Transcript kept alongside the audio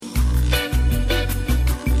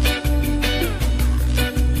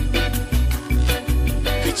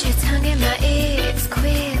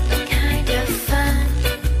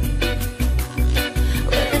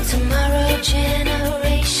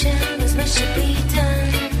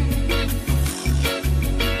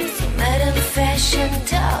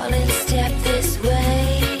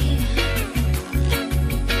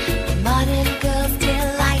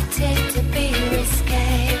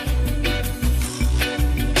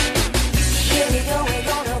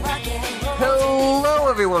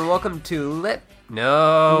everyone. Welcome to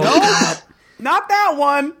No, not that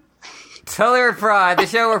one. Totally Reprised, the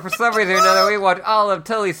show where for some reason or another we watch all of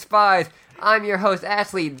Totally Spies. I'm your host,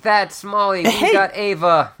 Ashley. That's Molly. Hey. We got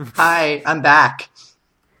Ava. Hi, I'm back.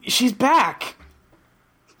 She's back.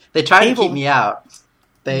 They tried Ava, to keep me out.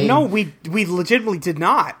 No, we legitimately did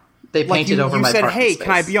not. They painted over my said, parking "Hey, space.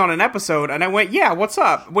 can I be on an episode?" And I went, "Yeah, what's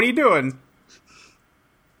up? What are you doing?"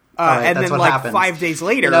 Right, and that's then, what like, happens. 5 days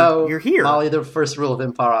later, you're here. Molly, the first rule of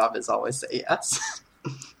improv is always say yes.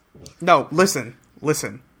 No, listen.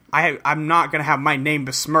 I'm not gonna have my name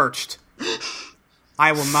besmirched.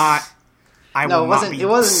 I will not. I will not be it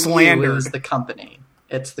wasn't slandered. you, it was the company.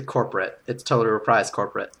 It's the corporate. It's Totally Reprised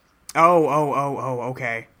corporate. Oh,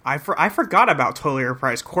 okay. I forgot about Totally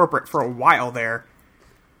Reprised corporate for a while there.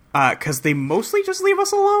 Because they mostly just leave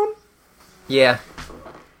us alone? Yeah.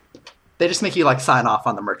 They just make you, like, sign off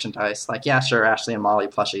on the merchandise. Like, yeah, sure, Ashley and Molly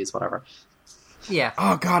plushies, whatever. Yeah.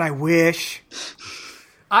 Oh, God, I wish.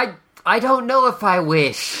 I don't know if I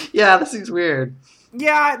wish. Yeah, this seems weird.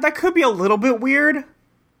 Yeah, that could be a little bit weird.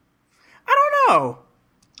 I don't know.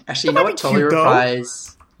 Actually, you That know might what be Totally cute, though.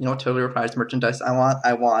 Reprised... You know what Totally Reprised merchandise I want?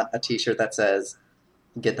 I want a t-shirt that says,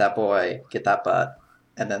 "Get that boy, get that butt."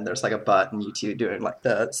 And then there's, like, a butt and you two doing, like,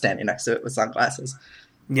 the standing next to it with sunglasses.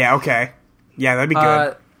 Yeah, okay. Yeah, that'd be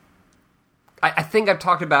good. I think I've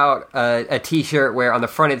talked about a t-shirt where on the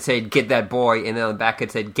front it said, "Get that boy," and then on the back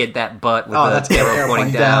it said, "Get that butt," with that's the arrow arrow pointing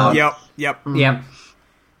pointing down. down. Yep. Yep.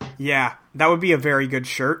 Yeah, that would be a very good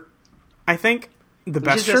shirt. I think the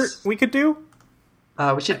best should shirt just- we could do.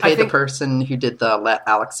 We should pay I think- the person who did the Let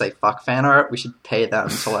Alex Say Fuck fan art. We should pay them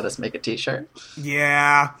to let us make a t-shirt.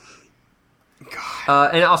 Yeah.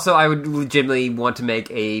 And also, I would legitimately want to make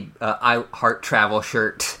a I Heart Travel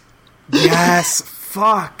shirt. Yes.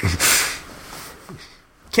 Fuck.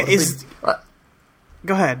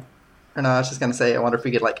 Go ahead. Or no, I was just going to say, I wonder if we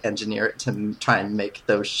could, like, engineer it to try and make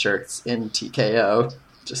those shirts in TKO.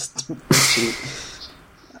 Just cheap.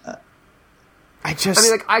 I mean,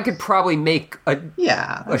 like, I could probably make a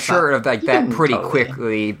shirt of like that pretty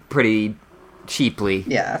quickly, pretty cheaply.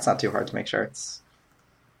 Yeah, it's not too hard to make shirts.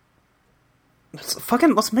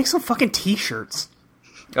 Let's make some fucking t-shirts.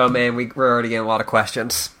 Oh man, we're already getting a lot of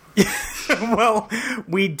questions. Well,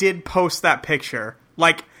 we did post that picture.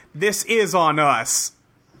 Like, this is on us.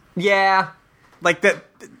 Yeah. Like, the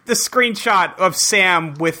screenshot of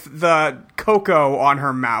Sam with the cocoa on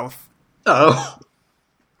her mouth. Oh.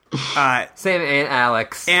 Sam and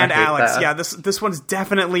Alex. And I hate Alex, that. yeah, this one's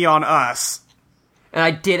definitely on us. And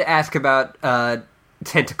I did ask about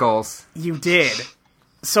tentacles. You did.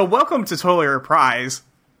 So welcome to Totally Reprised.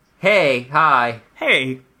 Hey, hi.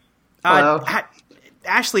 Hey. Hello.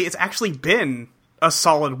 Ashley, it's actually been a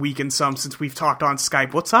solid week and some since we've talked on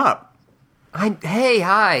Skype. What's up? Hey,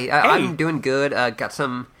 hi. I'm doing good. Got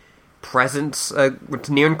some presents. It's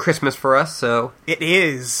nearing Christmas for us, so... It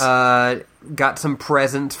is. Got some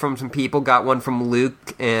presents from some people. Got one from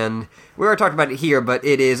Luke, and we already talked about it here, but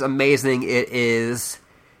it is amazing. It is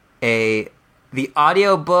the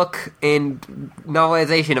audiobook and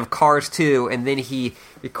novelization of Cars 2, and then he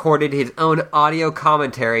recorded his own audio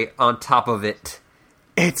commentary on top of it.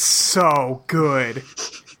 It's so good.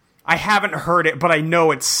 I haven't heard it, but I know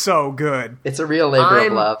it's so good. It's a real labor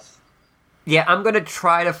of love. Yeah, I'm gonna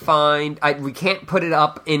try to find... we can't put it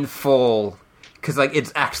up in full, because, like,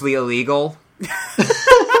 it's actually illegal.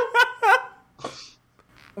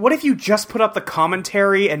 What if you just put up the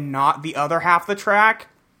commentary and not the other half of the track?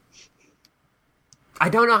 I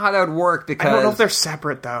don't know how that would work, because... I don't know if they're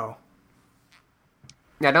separate, though.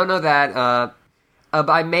 I don't know that, but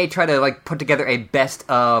I may try to, like, put together a best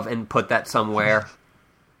of and put that somewhere.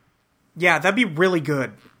 Yeah, that'd be really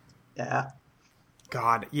good. Yeah.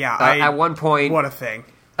 God, yeah. At one point... What a thing.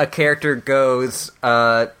 A character goes,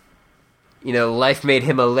 life made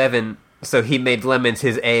him a lemon, so he made lemons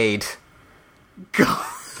his aid. God.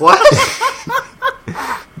 What?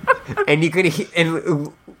 And you can,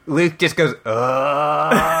 and Luke just goes,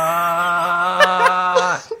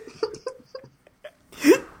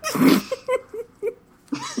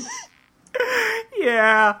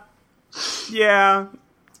 Yeah.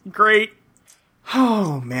 Great.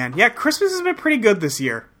 Oh, man. Yeah, Christmas has been pretty good this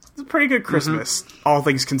year. It's a pretty good Christmas, all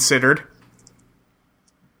things considered.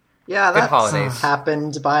 Yeah, Good that's holidays.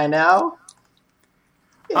 happened by now.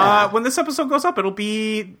 Yeah. When this episode goes up, it'll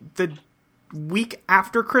be the week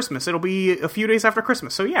after Christmas. It'll be a few days after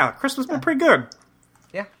Christmas. So yeah, Christmas has been pretty good.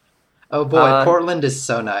 yeah. Oh boy, Portland is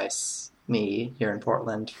so nice. Me here in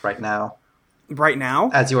Portland right now. Right now?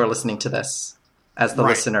 As you are listening to this. As the Right.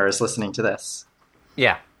 listener is listening to this.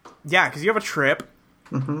 Yeah. Yeah, because you have a trip.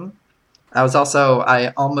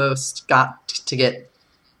 I almost got to get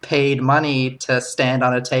paid money to stand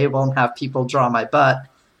on a table and have people draw my butt.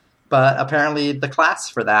 But apparently the class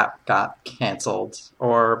for that got canceled,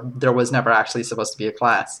 or there was never actually supposed to be a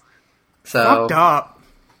class. So Fucked up.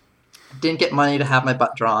 didn't get money to have my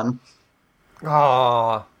butt drawn.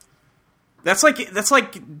 Oh, That's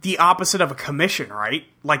like the opposite of a commission, right?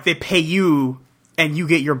 Like they pay you and you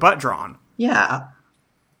get your butt drawn. Yeah.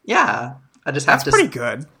 Yeah. I just have That's pretty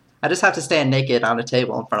good. I just have to stand naked on a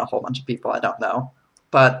table in front of a whole bunch of people I don't know.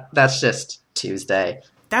 But that's just Tuesday.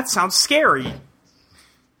 That sounds scary.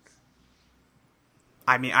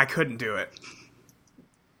 I mean, I couldn't do it.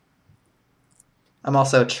 I'm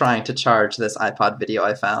also trying to charge this iPod video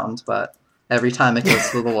I found, but every time it goes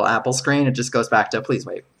to the little Apple screen, it just goes back to, please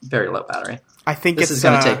wait, very low battery. I think This it's is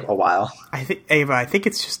going to take a while. I think Ava, I think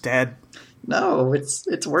it's just dead. No,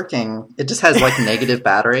 it's working. It just has like negative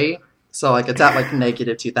battery. So like it's at like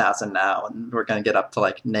negative 2,000 now, and we're going to get up to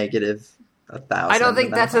like negative 1,000. I don't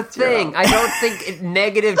think that's a thing. I don't think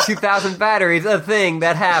negative 2,000 batteries a thing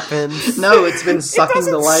that happens. No, it's been sucking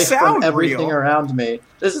the doesn't life from sound everything real. around me.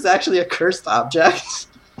 This is actually a cursed object.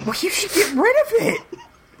 Well, you should get rid of it.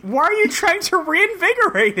 Why are you trying to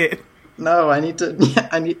reinvigorate it? No, I need to. Yeah,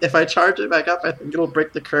 if I charge it back up, I think it'll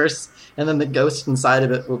break the curse, and then the ghost inside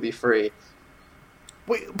of it will be free.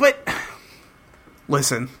 Wait, but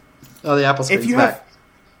listen, Oh, the Apple screen's if you back.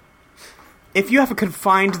 have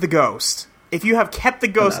confined the ghost, if you have kept the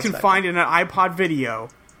ghost that's confined in an iPod video,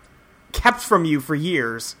 kept from you for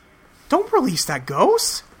years, don't release that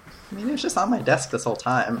ghost. I mean, it was just on my desk this whole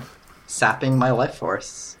time, sapping my life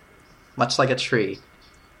force, much like a tree.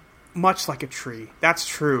 Much like a tree. That's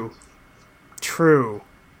true. True.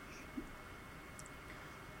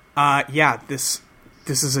 Yeah, this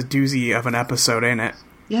is a doozy of an episode, ain't it?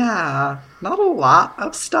 Yeah, not a lot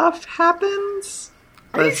of stuff happens.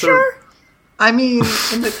 Are you it's sure? I mean,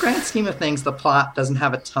 in the grand scheme of things, the plot doesn't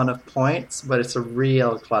have a ton of points, but it's a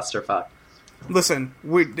real clusterfuck. Listen,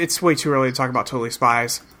 it's way too early to talk about Totally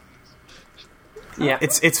Spies. Yeah.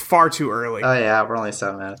 It's far too early. Oh yeah, we're only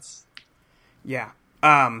 7 minutes. Yeah.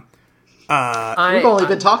 We've only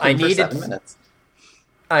been talking for 7 minutes.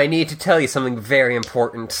 I need to tell you something very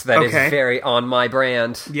important that is Okay. very on my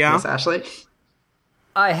brand. Yeah. Yes, Ashley?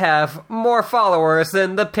 I have more followers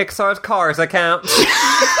than the Pixar's Cars account.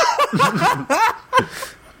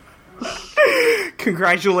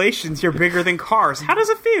 Congratulations, you're bigger than Cars. How does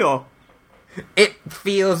it feel? It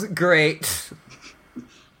feels great.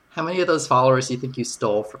 How many of those followers do you think you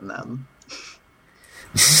stole from them?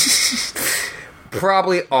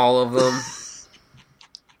 Probably all of them.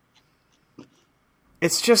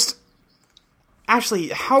 It's just... Ashley,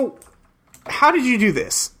 how did you do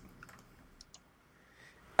this?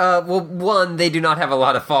 Well, one, they do not have a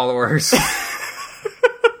lot of followers.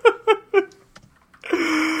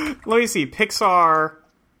 Let me see. Pixar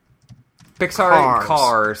Pixar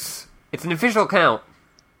Cars. It's an official account.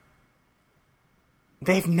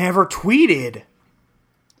 They've never tweeted.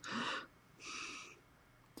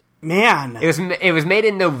 Man. It was made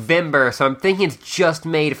in November, so I'm thinking it's just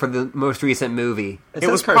made for the most recent movie. It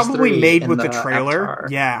was probably made with the trailer. Avatar.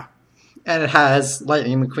 Yeah. And it has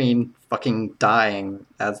Lightning McQueen fucking dying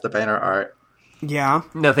as the banner art. Yeah.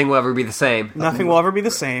 Nothing will ever be the same. Nothing will ever be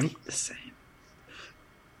the same. The same.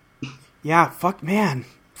 Yeah, fuck, man.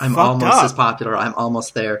 I'm Fucked almost up. as popular. I'm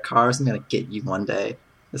almost there. Cars, I'm gonna get you one day.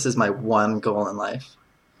 This is my one goal in life.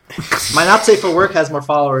 My Not Safe for Work has more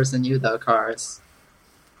followers than you, though, Cars.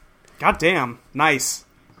 God damn. Nice.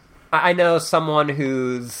 I know someone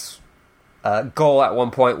whose goal at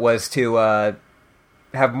one point was to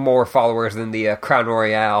have more followers than the Crown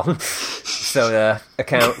Royale soda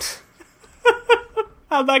account.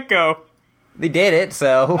 How'd that go? They did it,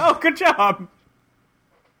 so... Oh, good job.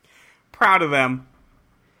 Proud of them.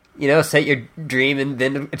 You know, set your dream and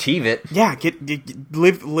then achieve it. Yeah,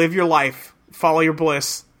 live your life. Follow your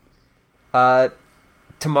bliss.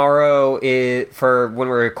 Tomorrow, for when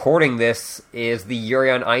we're recording this, is the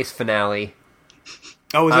Yuri on Ice finale.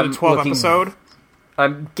 Oh, is it a I'm 12 looking- episode?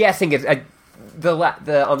 I'm guessing it's... on the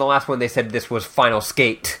last one, they said this was Final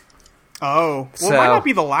Skate. Oh. Well, So- it might not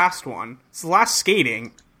be the last one. It's the last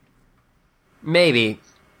skating. Maybe.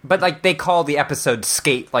 But, like, they call the episode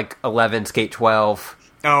Skate, like, 11, Skate 12.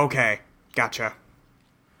 Oh, okay. Gotcha.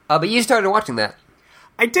 But you started watching that.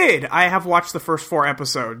 I did. I have watched the first 4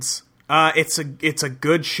 episodes. It's a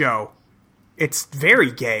good show. It's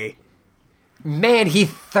very gay. Man, he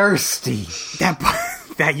thirsty.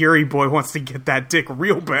 That Yuri boy wants to get that dick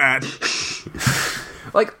real bad.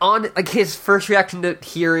 Like, his first reaction to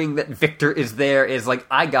hearing that Victor is there is like,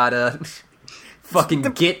 I gotta fucking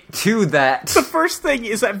get to that. The first thing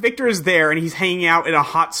is that Victor is there and he's hanging out in a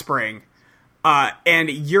hot spring. And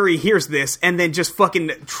Yuri hears this and then just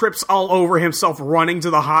fucking trips all over himself running to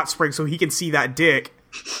the hot spring so he can see that dick.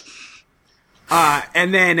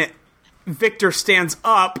 And then Victor stands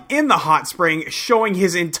up in the hot spring, showing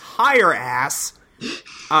his entire ass.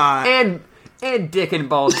 And dick and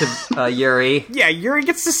balls to Yuri. Yeah, Yuri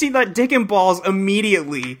gets to see that dick and balls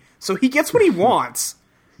immediately, so he gets what he wants.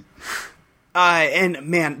 And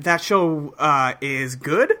man, that show is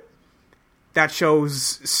good. That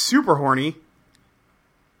show's super horny.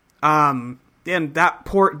 And that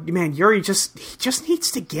poor man, Yuri just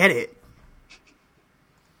needs to get it.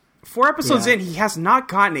 4 episodes in, he has not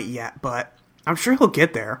gotten it yet, but I'm sure he'll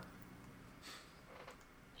get there.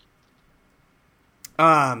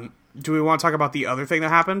 Do we want to talk about the other thing that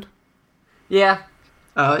happened? Yeah.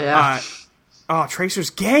 Oh, yeah. Tracer's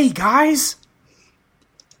gay, guys!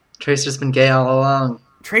 Tracer's been gay all along.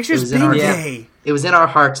 Tracer's been gay. It was in our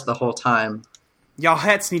hearts the whole time. Y'all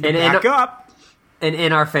hets need to back up. And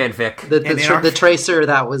in our fanfic. The Tracer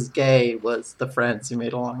that was gay was the friends you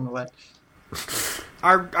made along the way.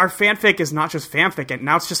 Our fanfic is not just fanfic, and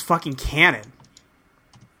now it's just fucking canon.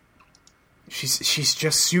 She's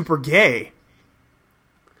just super gay.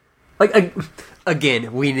 Like,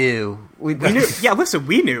 again, we knew. We knew. Yeah, listen,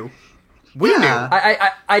 we knew. We knew.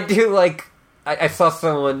 I do, like... I saw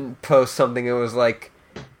someone post something that was like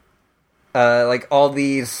all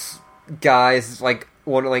these guys, like,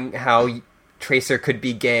 wondering how Tracer could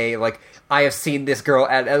be gay. Like, I have seen this girl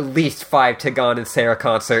at least 5 Tegan and Sarah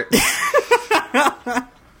concerts.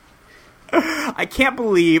 I can't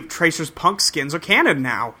believe Tracer's punk skins are canon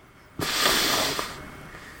now.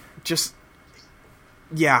 Just...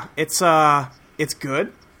 Yeah, it's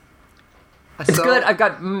good. It's good. I've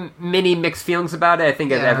got many mixed feelings about it. I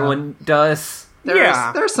think as everyone does.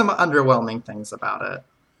 There's some underwhelming things about it.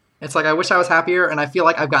 It's like, I wish I was happier, and I feel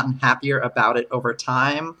like I've gotten happier about it over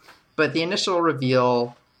time. But the initial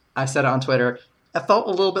reveal, I said it on Twitter, it felt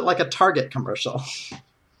a little bit like a Target commercial.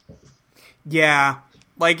 Yeah.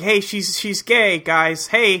 Like, hey, she's gay, guys.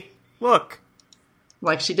 Hey, look.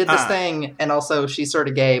 Like, she did this thing, and also she's sort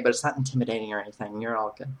of gay, but it's not intimidating or anything. You're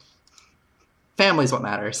all good. Family's what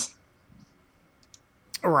matters.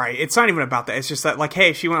 Right. It's not even about that. It's just that, like,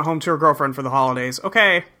 hey, she went home to her girlfriend for the holidays.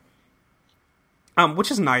 Okay.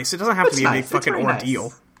 Which is nice. It doesn't have to be a big fucking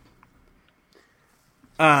ordeal.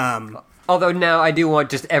 Nice. Although now I do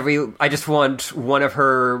want I just want one of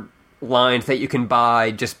her lines that you can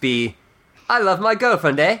buy just be, I love my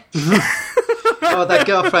girlfriend, eh? Oh, that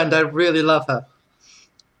girlfriend, I really love her.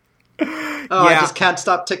 Oh, yeah. I just can't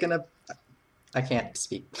stop ticking up. I can't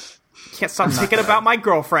speak. Can't stop thinking about my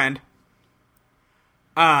girlfriend.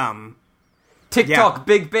 TikTok,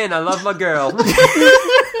 Big Ben, I love my girl.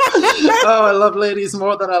 Oh, I love ladies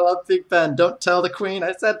more than I love Big Ben. Don't tell the queen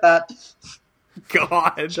I said that.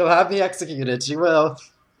 God. She'll have me executed. She will.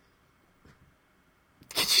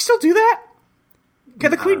 Can she still do that?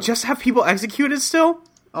 Can the queen just have people executed still?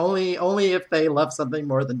 Only if they love something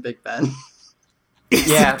more than Big Ben.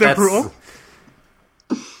 Yeah, that's the rule.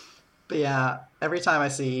 But yeah, every time I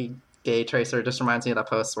see gay Tracer, it just reminds me of that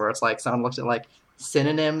post where it's like someone looked at like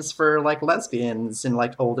synonyms for like lesbians in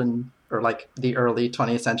like or like the early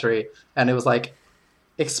 20th century, and it was like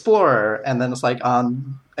explorer, and then it's like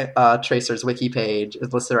on Tracer's wiki page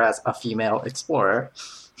it's listed her as a female explorer.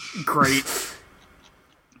 Great.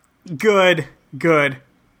 Good.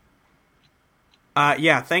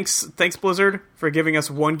 Yeah, thanks Blizzard for giving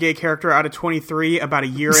us one gay character out of 23 about a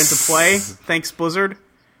year into play. Thanks, Blizzard.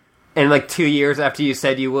 And like 2 years after you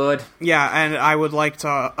said you would. Yeah, and I would like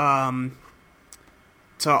to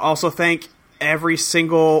also thank every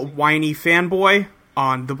single whiny fanboy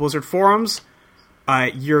on the Blizzard forums.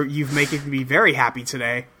 You've making me very happy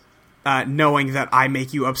today, knowing that I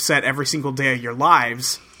make you upset every single day of your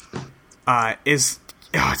lives. It's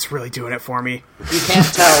really doing it for me. You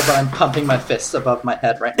can't tell, but I'm pumping my fists above my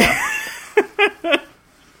head right now.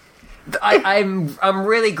 I'm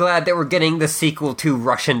really glad that we're getting the sequel to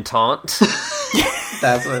Russian Taunt.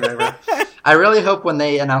 That's whatever. I really hope when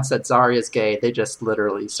they announce that Zarya's gay, they just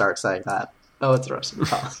literally start saying that. Oh, it's Russian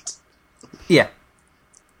Taunt. Yeah.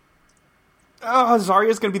 Oh,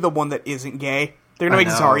 Zarya's gonna be the one that isn't gay. They're gonna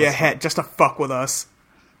make Zarya het just to fuck with us.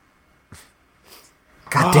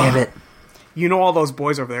 God damn it. You know all those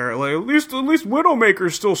boys over there, like, at least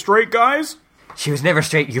Widowmaker's still straight, guys. She was never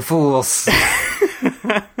straight, you fools.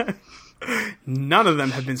 None of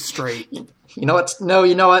them have been straight. You know what? No,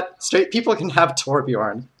 you know what? Straight people can have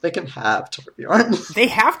Torbjorn. They can have Torbjorn. They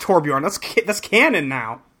have Torbjorn. That's canon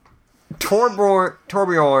now.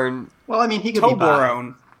 Torbjorn. Well, I mean, he could be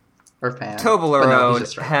bi. Or pan.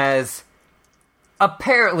 Toblerone has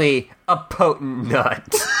apparently a potent nut.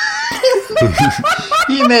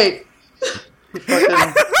 He made fucking.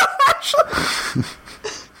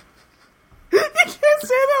 You can't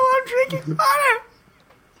say that while I'm drinking water.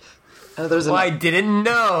 There's an I didn't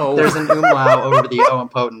know. there's an umlaut over the O in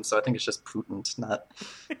potent, so I think it's just potent, not.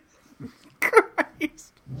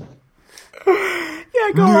 Christ.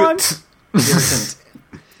 Yeah, go on. Puritant.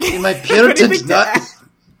 In my Anything puritant to nut. add?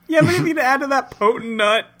 You have anything to add to that potent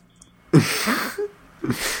nut?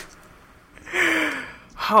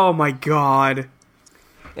 Oh my god.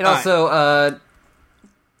 And also,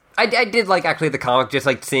 I did like actually the comic, just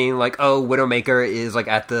like seeing like, oh, Widowmaker is like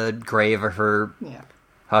at the grave of her Yeah.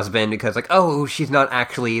 husband because like, oh, she's not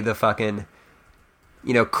actually the fucking,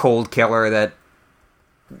 cold killer that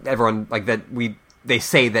everyone like they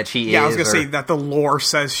say that she is. Yeah, I was gonna say that the lore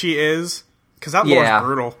says she is, because that lore is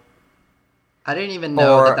brutal. I didn't even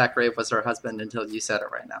know Or- that grave was her husband until you said it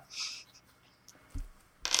right now.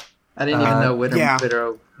 I didn't even know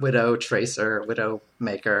Widow Tracer,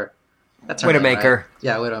 Widowmaker. That's her name, Widowmaker. right?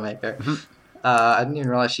 Yeah, Widowmaker. I didn't even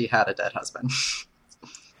realize she had a dead husband.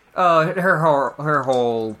 Her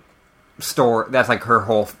whole story. That's like her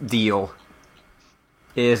whole deal.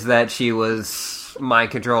 Is that she was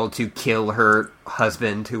mind controlled to kill her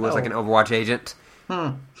husband, who was like an Overwatch agent.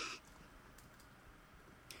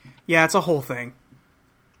 Yeah, it's a whole thing.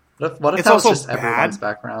 What if It's that was also just everyone's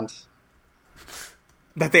background?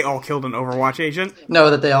 That they all killed an Overwatch agent? No,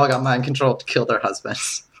 that they all got mind controlled to kill their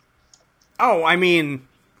husbands. Oh, I mean...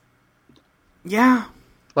 Yeah.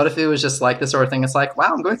 What if it was just like the sort of thing? It's like,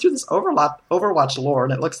 wow, I'm going through this Overwatch lore,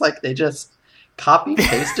 and it looks like they just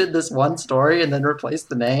copy-pasted this one story and then replaced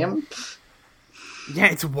the name. Yeah,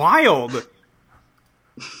 it's wild.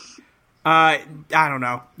 I don't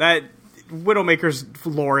know. That Widowmaker's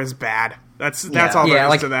lore is bad. That's all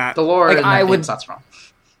there is to that. The lore Like, in that game's not strong.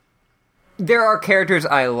 There are characters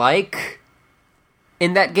I like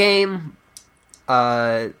in that game,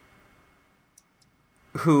 who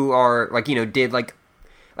are like did like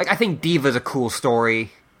I think Diva's a cool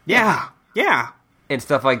story. Yeah. And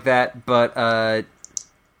stuff like that, but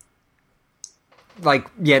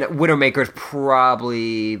Widowmaker's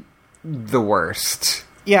probably the worst.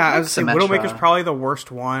 Yeah, I was saying Symmetra. Widowmaker's probably the worst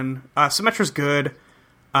one. Symmetra's good.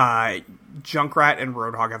 Junkrat and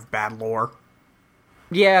Roadhog have bad lore.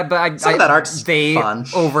 Yeah, but Some of that arc's they fun.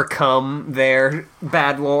 overcome their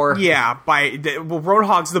bad lore. Yeah,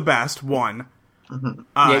 Roadhog's the best one.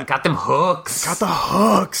 Yeah, got them hooks. Got the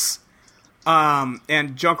hooks. And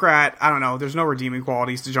Junkrat, I don't know. There's no redeeming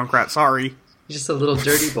qualities to Junkrat. Sorry, He's just a little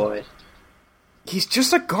dirty boy. he's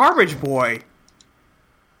just a garbage boy.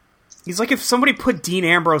 He's like if somebody put Dean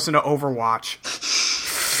Ambrose into Overwatch.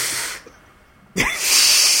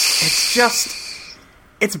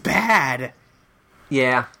 It's bad.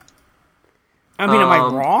 Yeah. I mean, am I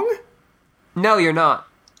wrong? No, you're not.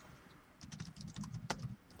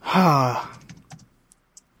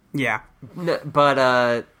 Yeah. No,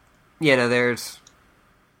 but there's.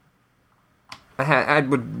 I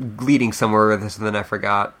was leading somewhere with this, and then I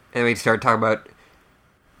forgot. And we started talking about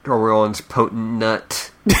Torbjorn's potent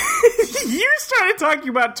nut. You started talking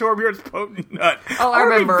about Torbjorn's potent nut. Oh, I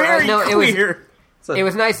remember. Very No, clear. It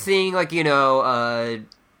was nice seeing, like, or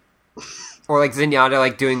like Zenyatta,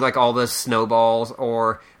 like, doing, like, all the snowballs,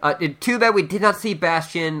 or, too bad we did not see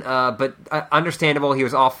Bastion, but understandable, he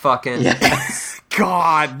was all fucking. Yes.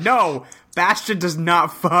 God, no. Bastion does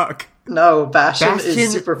not fuck. No, Bastion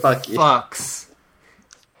is super fucky. Fucks.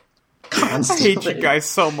 I Constantly. hate you guys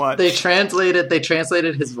so much. They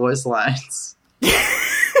translated his voice lines.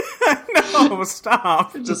 No,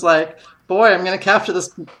 stop. Just like, boy, I'm gonna capture this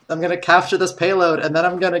payload, and then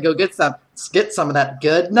I'm gonna go get some of that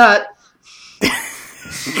good nut.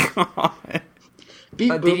 God.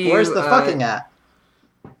 Beep boop, where's the fucking at?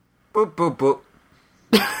 Boop, boop, boop.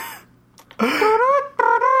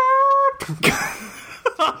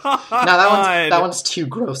 No, that one's too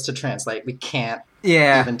gross to translate. We can't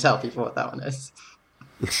even tell people what that one is.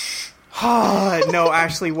 No,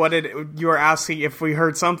 Ashley, you were asking if we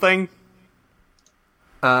heard something?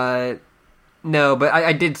 No, but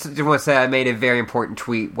I did want to say I made a very important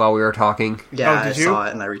tweet while we were talking. Yeah, did I you? saw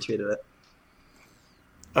it and I retweeted it.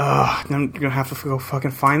 I'm gonna have to go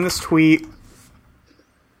fucking find this tweet.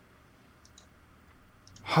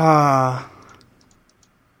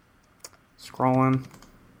 Scrolling.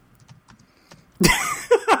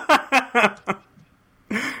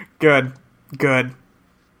 Good.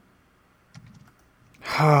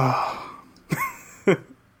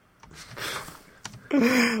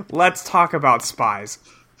 Let's talk about spies.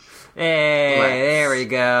 Hey, there we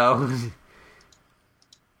go.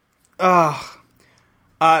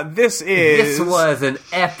 This was an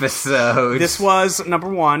episode. This was, number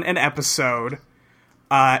 1, an episode.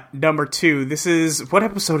 Number 2, this is... What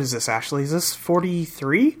episode is this, Ashley? Is this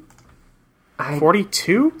 43?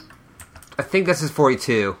 42? I think this is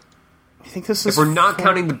 42. I think this is... If we're not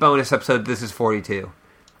counting the bonus episode, this is 42.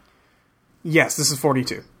 Yes, this is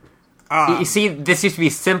 42. You see, this used to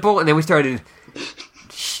be simple, and then we started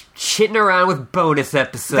shitting around with bonus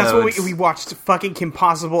episodes. That's what we watched fucking Kim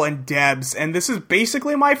Possible and Debs, and this is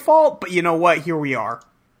basically my fault, but you know what? Here we are.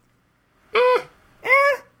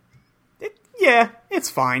 Yeah, it's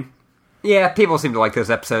fine. Yeah, people seem to like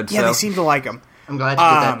those episodes. Yeah, so. they seem to like them. I'm glad you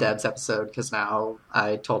did that Debs episode, because now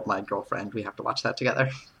I told my girlfriend we have to watch that together.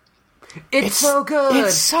 It's so good!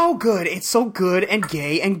 It's so good! It's so good and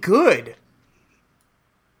gay and good!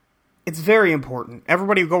 It's very important.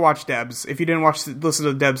 Everybody go watch Debs. If you didn't listen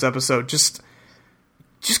to Debs' episode, just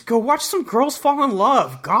go watch some girls fall in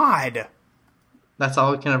love. God! That's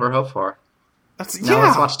all we can ever hope for. Now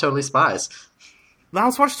let's watch Totally Spies. Now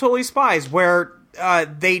let's watch Totally Spies, where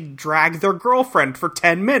they drag their girlfriend for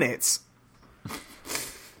 10 minutes.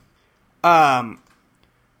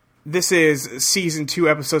 This is Season 2,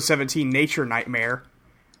 Episode 17, Nature Nightmare.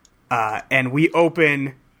 And we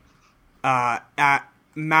open at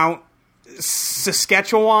Mount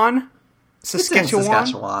Saskatchewan.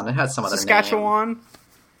 Saskatchewan. It has some other Saskatchewan.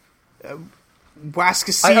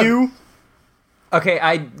 Waskasiu.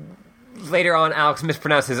 Okay, later on, Alex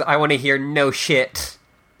mispronounces, I want to hear no shit.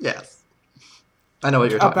 Yes. I know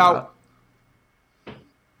what you're talking about.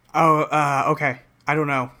 Oh, okay. I don't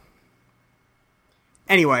know.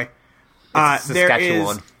 Anyway, there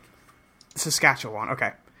is Saskatchewan.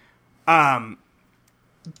 Okay.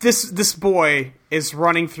 This boy is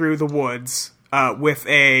running through the woods with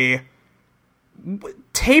a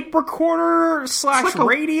tape recorder /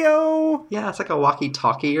 radio. Yeah, it's like a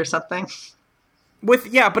walkie-talkie or something. But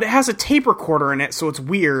it has a tape recorder in it, so it's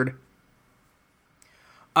weird.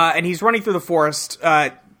 And he's running through the forest,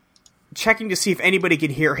 checking to see if anybody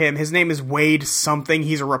can hear him. His name is Wade something.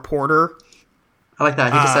 He's a reporter. I like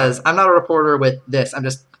that. He just says, I'm not a reporter with this. I'm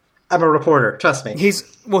a reporter. Trust me.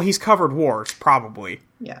 He's covered wars, probably.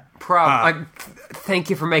 Yeah.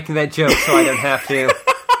 Thank you for making that joke so I don't have to.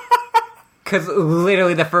 Because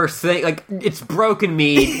literally the first thing, it's broken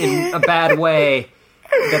me in a bad way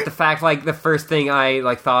that the fact, the first thing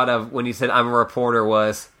I, thought of when he said I'm a reporter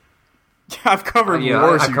was... I've covered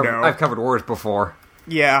wars, I've covered wars before.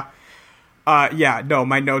 Yeah. No,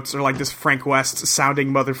 my notes are like this Frank West sounding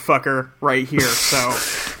motherfucker right here, so...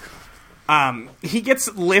 he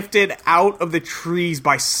gets lifted out of the trees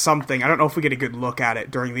by something. I don't know if we get a good look at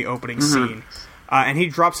it during the opening scene. And he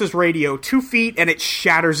drops his radio 2 feet, and it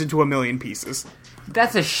shatters into a million pieces.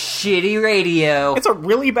 That's a shitty radio. It's a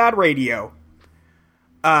really bad radio.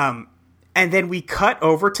 And then we cut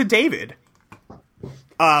over to David.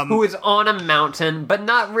 Who is on a mountain, but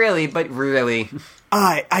not really, but really.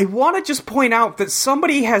 I want to just point out that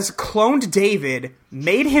somebody has cloned David,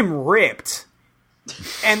 made him ripped,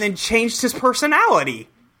 and then changed his personality.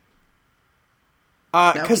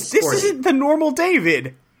 Because this isn't the normal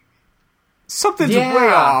David. Something's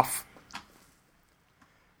way off.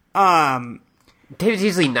 David's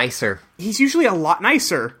usually nicer. He's usually a lot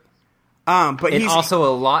nicer. But he's also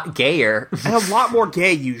a lot gayer. And a lot more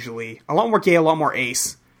gay, usually. A lot more gay, a lot more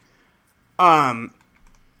ace. But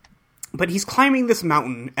he's climbing this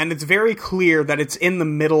mountain, and it's very clear that it's in the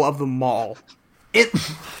middle of the mall. You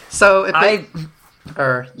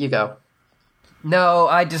go. No,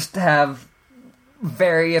 I just have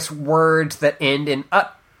various words that end in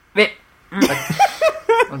it.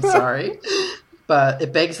 I'm sorry. But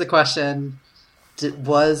it begs the question...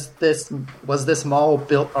 Was this mall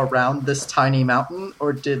built around this tiny mountain,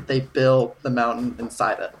 or did they build the mountain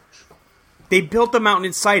inside it? They built the mountain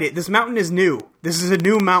inside it. This mountain is new. This is a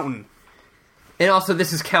new mountain. And also,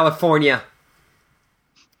 this is California.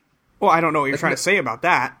 Well, I don't know what you're trying to say about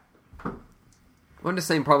that. I'm just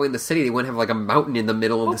saying probably in the city they wouldn't have a mountain in the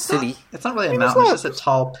middle of the city. It's not really a mountain, it's just a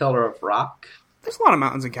tall pillar of rock. There's a lot of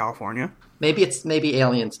mountains in California. Maybe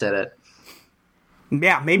aliens did it.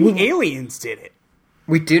 Yeah, maybe aliens did it.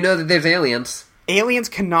 We do know that there's aliens. Aliens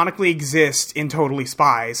canonically exist in Totally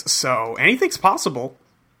Spies, so anything's possible.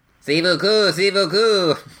 C'est beaucoup, c'est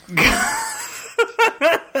beaucoup.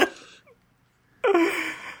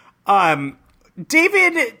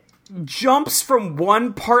 David jumps from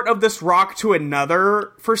one part of this rock to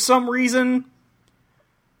another for some reason,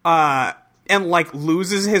 and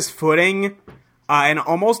loses his footing, and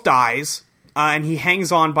almost dies, and he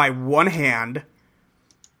hangs on by one hand,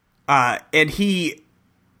 and he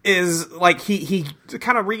is, he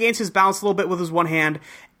kind of regains his balance a little bit with his one hand,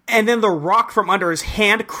 and then the rock from under his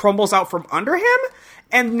hand crumbles out from under him,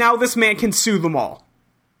 and now this man can sue them all.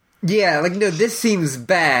 Yeah, like, no, this seems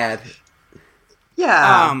bad.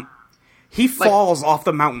 Yeah. He falls off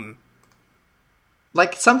the mountain.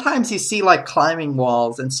 Like, sometimes you see, like, climbing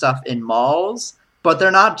walls and stuff in malls, but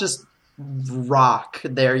they're not just rock.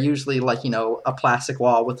 They're usually, like, you know, a plastic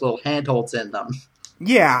wall with little handholds in them.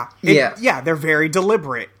 Yeah. Yeah. They're very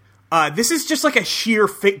deliberate. This is just like a sheer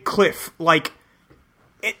fake cliff. Like,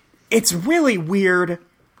 it's really weird,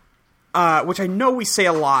 which I know we say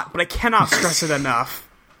a lot, but I cannot stress it enough.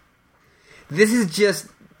 This is just,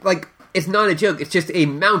 like, it's not a joke. It's just a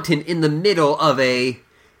mountain in the middle of a,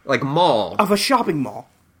 like, mall. Of a shopping mall.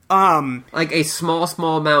 Like a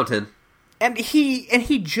small mountain. And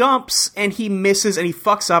he jumps, and he misses, and he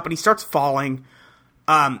fucks up, and he starts falling.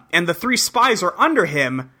 And the 3 spies are under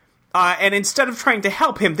him, and instead of trying to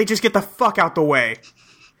help him, they just get the fuck out the way.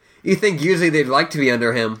 You think usually they'd like to be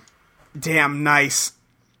under him. Damn nice.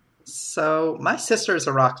 So, my sister's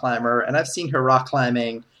a rock climber, and I've seen her rock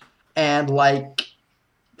climbing, and, like,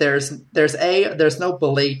 there's no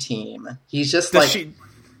belay team. He's just,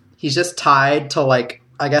 he's just tied to, like,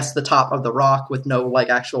 I guess the top of the rock with no, like,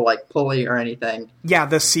 actual, like, pulley or anything. Yeah,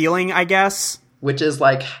 the ceiling, I guess. Which is,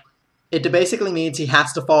 like, it basically means he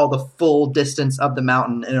has to fall the full distance of the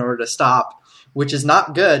mountain in order to stop, which is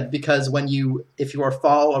not good, because if you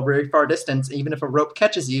fall a very far distance, even if a rope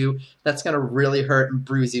catches you, that's going to really hurt and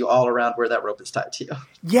bruise you all around where that rope is tied to you.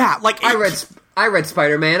 Yeah, like... I read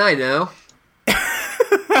Spider-Man, I know.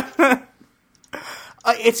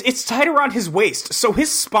 It's tied around his waist, so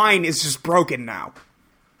his spine is just broken now.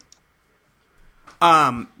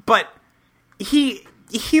 But he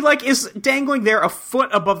like is dangling there a foot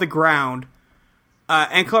above the ground,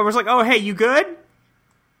 and Clover's like, "Oh, hey, you good?"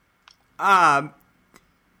 And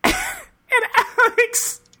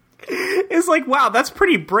Alex is like, "Wow, that's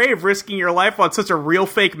pretty brave, risking your life on such a real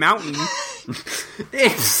fake mountain."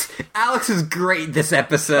 Alex is great this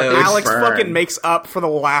episode. Alex fucking makes up for the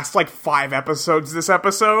last, like, 5 episodes this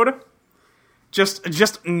episode. Just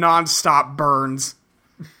nonstop burns.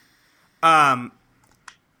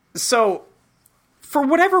 So, for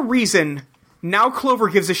whatever reason, now Clover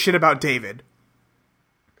gives a shit about David.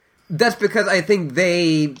 That's because I think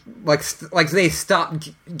they, they stopped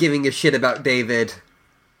giving a shit about David.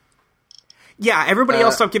 Yeah, everybody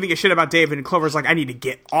else stopped giving a shit about David, and Clover's like, I need to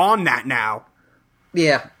get on that now.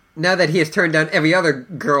 Yeah, now that he has turned down every other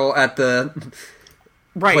girl at the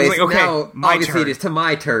right, place, he's like, okay, now my obviously turn. it is to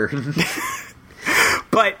my turn.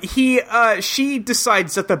 But she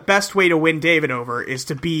decides that the best way to win David over is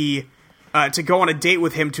to go on a date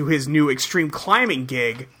with him to his new extreme climbing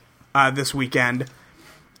gig this weekend.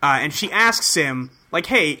 And she asks him, like,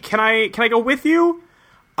 hey, can I go with you?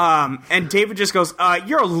 And David just goes,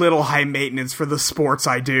 you're a little high maintenance for the sports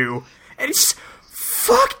I do. And it's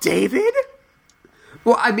fuck David.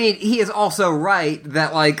 Well, I mean, he is also right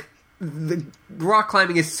that, like, the rock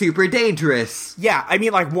climbing is super dangerous. Yeah, I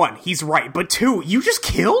mean, like, 1, he's right, but 2, you just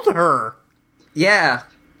killed her. Yeah.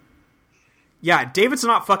 Yeah, David's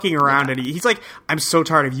not fucking around any. He's like, I'm so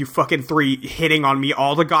tired of you fucking 3 hitting on me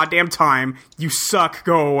all the goddamn time. You suck,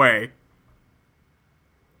 go away.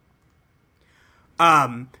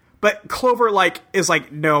 But Clover, like, is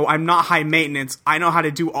like, no, I'm not high maintenance. I know how to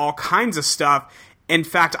do all kinds of stuff. In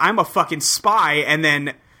fact, I'm a fucking spy. And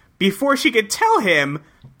then, before she could tell him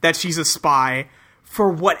that she's a spy, for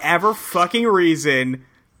whatever fucking reason,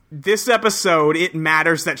 this episode, it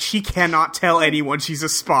matters that she cannot tell anyone she's a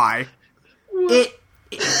spy. It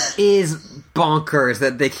is bonkers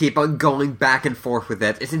that they keep on going back and forth with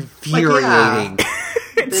it. It's infuriating.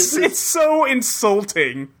 It's so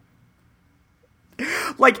insulting.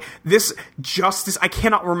 Like, this justice, I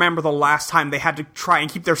cannot remember the last time they had to try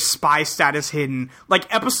and keep their spy status hidden.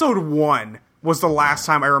 Like, episode 1 was the last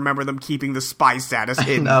time I remember them keeping the spy status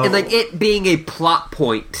hidden. And, like, it being a plot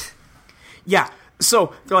point. Yeah,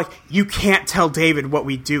 so they're like, you can't tell David what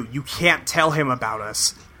we do. You can't tell him about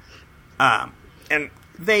us. And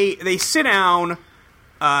they sit down,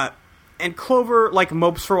 and Clover, like,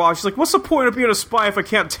 mopes for a while. She's like, what's the point of being a spy if I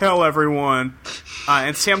can't tell everyone?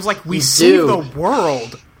 And Sam's like, we save the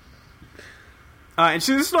world. And she's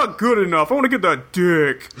like, it's not good enough. I want to get that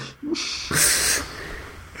dick.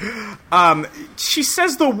 She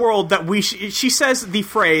says the world that she says the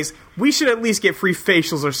phrase, we should at least get free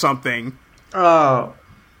facials or something. Oh.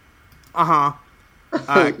 Uh-huh.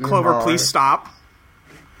 Clover, please stop.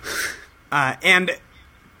 And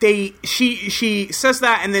she says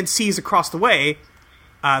that and then sees across the way,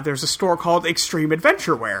 there's a store called Extreme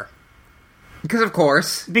Adventure Wear. Because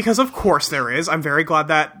of course there is. I'm very glad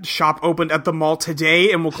that shop opened at the mall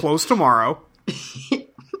today and will close tomorrow.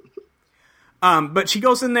 But she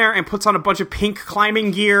goes in there and puts on a bunch of pink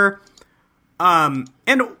climbing gear. And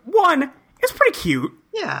one, it's pretty cute.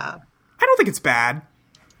 Yeah. I don't think it's bad.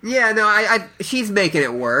 Yeah, no, she's making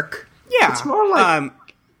it work. Yeah. It's more like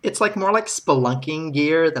it's like more like spelunking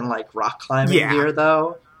gear than like rock climbing gear,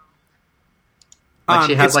 though. Like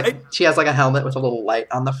she has like a helmet with a little light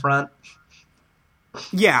on the front.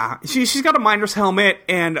 Yeah, she's got a miner's helmet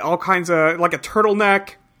and all kinds of, like, a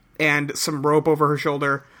turtleneck and some rope over her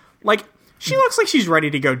shoulder. Like, she looks like she's ready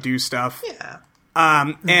to go do stuff. Yeah.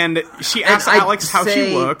 And she asks Alex how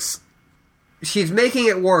she looks. She's making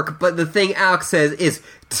it work, but the thing Alex says is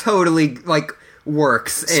totally, like,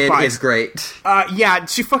 works and is great. Yeah,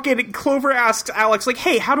 Clover asks Alex, like,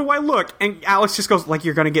 hey, how do I look? And Alex just goes, like,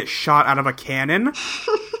 you're gonna get shot out of a cannon?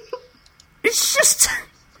 It's just...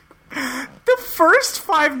 The first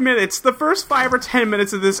 5 or 10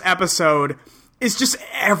 minutes of this episode is just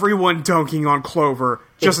everyone dunking on Clover,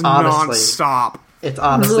 just non-stop. It's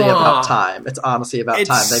honestly about time. It's honestly about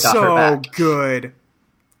time they got her back. It's so good.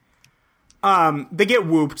 They get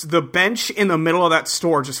whooped. The bench in the middle of that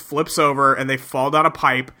store just flips over, and they fall down a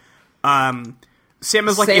pipe. Sam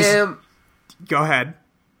is like... Go ahead.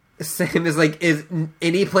 Sam is like, is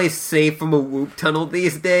any place safe from a whoop tunnel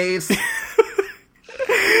these days?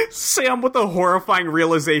 Sam with the horrifying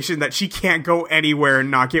realization that she can't go anywhere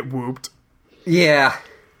and not get whooped. Yeah.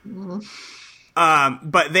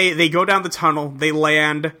 But they go down the tunnel, they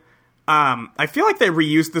land. I feel like they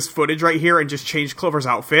reused this footage right here and just changed Clover's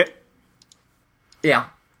outfit. Yeah.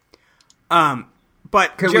 But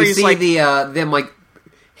Can Jerry's we see them like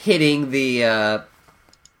hitting the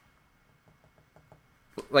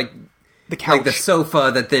couch, like the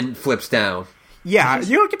sofa that then flips down? Yeah,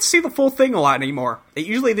 you don't get to see the full thing a lot anymore.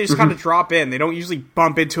 Usually they just kind of drop in. They don't usually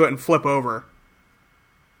bump into it and flip over.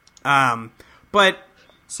 But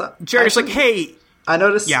Jerry's like, hey... I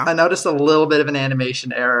noticed a little bit of an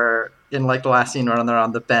animation error in like the last scene when they're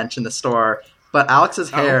on the bench in the store, but Alex's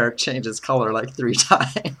hair changes color like 3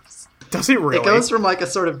 times. Does it really? It goes from like a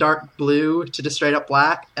sort of dark blue to just straight up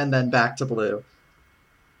black, and then back to blue.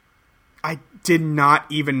 I did not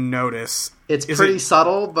even notice. It's pretty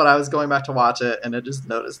subtle, but I was going back to watch it, and I just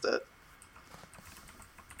noticed it.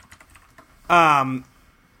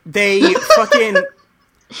 They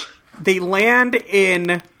they land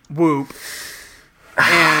in Whoop,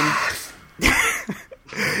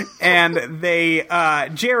 and they,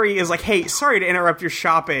 Jerry is like, hey, sorry to interrupt your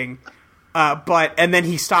shopping, and then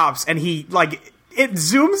he stops, and he, like, it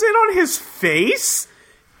zooms in on his face.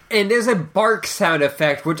 And there's a bark sound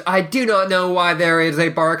effect, which I do not know why there is a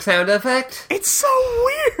bark sound effect. It's so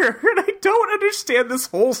weird. I don't understand this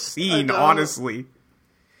whole scene, honestly.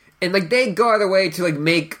 And, like, they go out of their way to, like,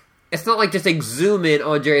 make... It's not, like, just, like, zoom in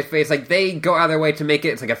on Jerry's face. Like, they go out of their way to make it...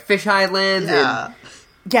 It's, like, a fisheye lens. Yeah.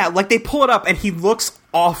 Yeah, like, they pull it up, and he looks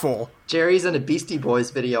awful. Jerry's in a Beastie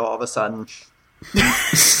Boys video all of a sudden.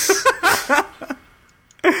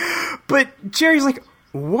 But Jerry's like,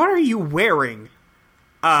 what are you wearing?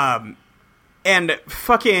 And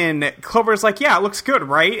fucking Clover's like, yeah, it looks good,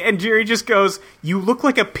 right? And Jerry just goes, you look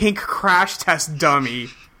like a pink crash test dummy.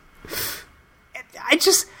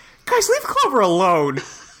 Guys, leave Clover alone.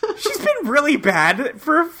 She's been really bad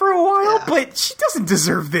for a while, but she doesn't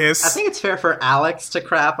deserve this. I think it's fair for Alex to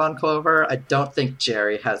crap on Clover. I don't think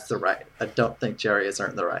Jerry has the right. I don't think Jerry has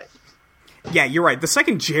earned the right. Yeah, you're right. The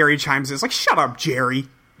second Jerry chimes in, it's like, shut up, Jerry.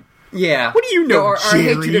 Yeah. What do you know, our Jerry?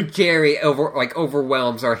 Our hatred of Jerry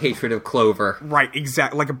overwhelms our hatred of Clover. Right,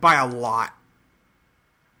 exactly. Like, by a lot.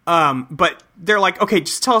 But they're like, okay,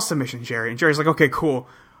 just tell us the mission, Jerry. And Jerry's like, okay, cool.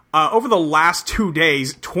 Over the last 2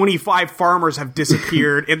 days, 25 farmers have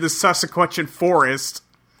disappeared in the Saskatchewan forest.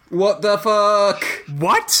 What the fuck?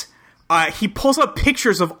 What? He pulls up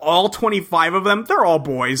pictures of all 25 of them. They're all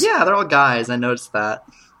boys. Yeah, they're all guys. I noticed that.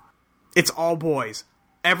 It's all boys.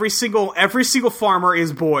 Every single farmer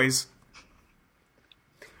is boys.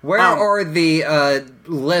 Where are the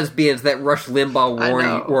lesbians that Rush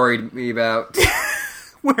Limbaugh worried me about?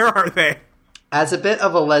 Where are they? As a bit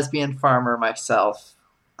of a lesbian farmer myself,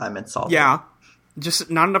 I'm insulted. Yeah.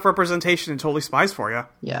 Just not enough representation in Totally Spies for you.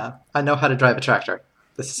 Yeah. I know how to drive a tractor.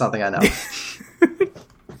 This is something I know.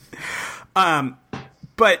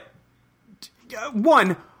 But,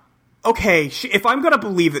 one... Okay, if I'm gonna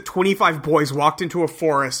believe that 25 boys walked into a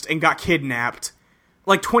forest and got kidnapped,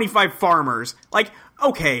 like 25 farmers, like,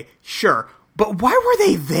 okay, sure, but why were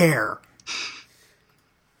they there?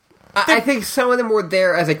 I think some of them were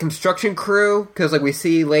there as a construction crew, because, like, we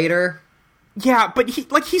see later. Yeah, but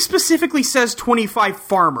he specifically says 25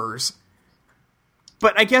 farmers.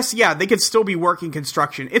 But I guess, yeah, they could still be working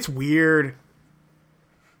construction. It's weird.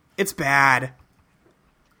 It's bad.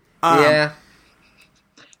 Yeah.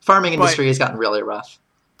 Farming industry has gotten really rough.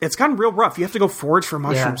 It's gotten real rough. You have to go forage for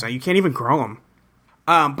mushrooms now. You can't even grow them.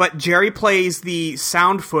 But Jerry plays the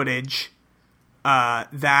sound footage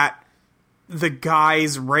that the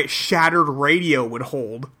guy's shattered radio would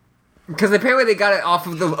hold. Because apparently they got it off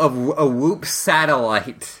of a Whoop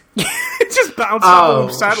satellite. It just bounced off a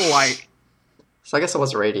Whoop satellite. So I guess it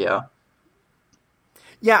was radio.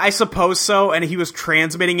 Yeah, I suppose so, and he was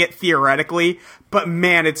transmitting it theoretically, but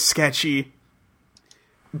man, it's sketchy.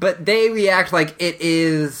 But they react like it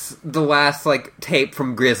is the last, like, tape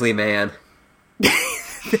from Grizzly Man.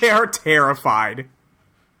 They are terrified.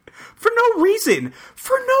 For no reason!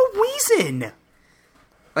 For no reason!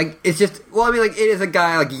 Like, it's just... Well, I mean, like, it is a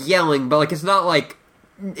guy, like, yelling, but, like, it's not, like...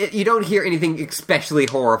 you don't hear anything especially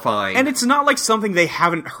horrifying. And it's not, like, something they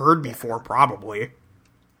haven't heard before, probably.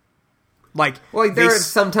 Like... Well, like, there are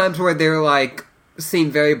some times where they're, like, seem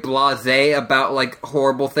very blasé about, like,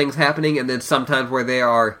 horrible things happening, and then sometimes where they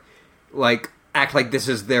are, like, act like this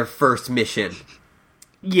is their first mission.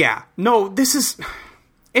 Yeah. No, this is...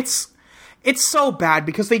 It's so bad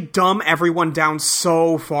because they dumb everyone down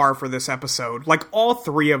so far for this episode. Like, all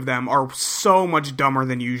three of them are so much dumber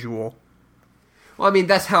than usual. Well, I mean,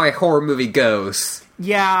 that's how a horror movie goes.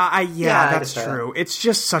 Yeah, that's true. It's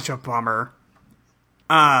just such a bummer.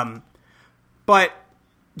 But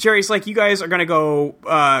Jerry's like, you guys are gonna go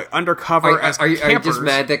undercover as campers. Are you just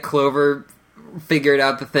mad that Clover figured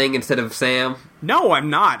out the thing instead of Sam? No, I'm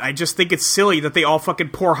not. I just think it's silly that they all fucking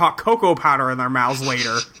pour hot cocoa powder in their mouths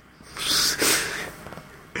later.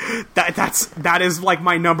 That is like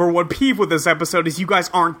my number one peeve with this episode is you guys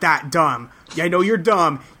aren't that dumb. I know you're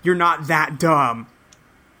dumb. You're not that dumb.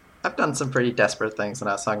 I've done some pretty desperate things when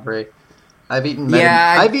I was hungry. I've eaten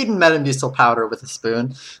Metamucil powder with a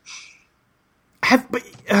spoon.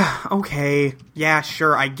 Okay. Yeah,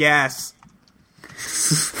 sure, I guess.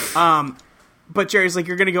 But Jerry's like,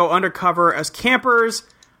 you're gonna go undercover as campers.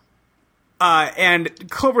 And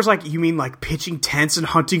Clover's like, you mean like pitching tents and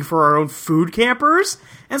hunting for our own food campers?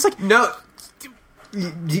 And it's like... No,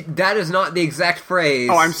 that is not the exact phrase.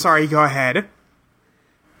 Oh, I'm sorry, go ahead.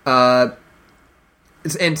 And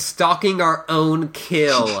stalking our own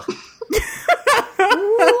kill.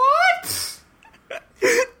 What?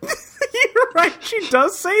 You're right, she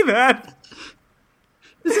does say that.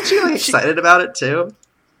 Isn't she like excited about it too?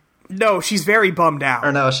 No, she's very bummed out.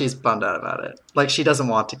 Or no, she's bummed out about it. Like, she doesn't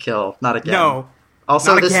want to kill. Not again. No.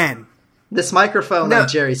 Also, not again. This microphone on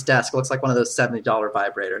Jerry's desk looks like one of those $70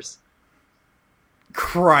 vibrators.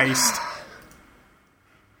 Christ.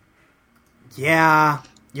 Yeah,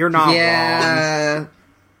 you're not wrong.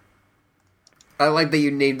 I like that you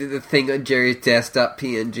named the thing on Jerry's desktop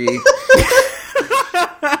PNG.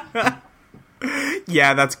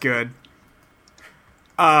 Yeah, that's good.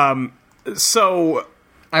 So...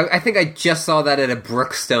 I think I just saw that at a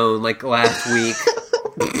Brookstone, like, last week.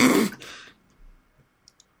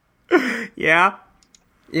 Yeah?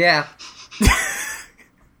 Yeah.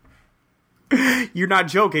 You're not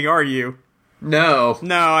joking, are you? No.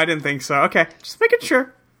 No, I didn't think so. Okay, just making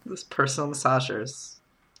sure. Those personal massagers.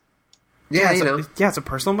 Yeah, Yeah, it's a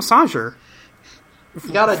personal massager.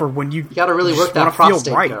 You gotta, for when you gotta really work that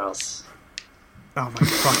prostate, right. Girls. Oh my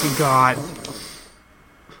fucking god.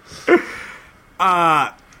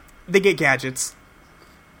 They get gadgets.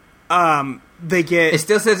 They get... It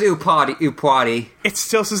still says Upwadi. It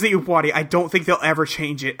still says the Upwadi. I don't think they'll ever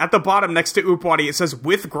change it. At the bottom next to Upwadi, it says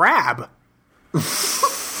with grab.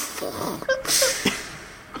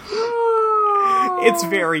 It's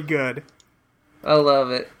very good. I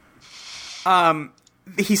love it.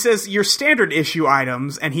 He says your standard issue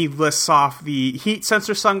items, and he lists off the heat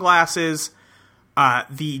sensor sunglasses,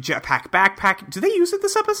 the jetpack backpack. Do they use it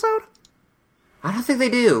this episode? I don't think they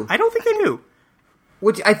do. I don't think they do.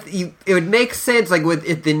 Which it would make sense, like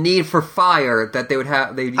with the need for fire, that they'd use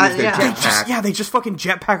their jetpack. They just fucking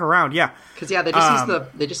jetpack around. Yeah, because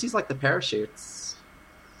they just use like the parachutes.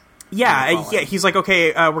 Yeah, he's like,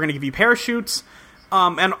 okay, we're gonna give you parachutes,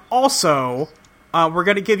 and also we're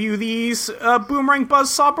gonna give you these boomerang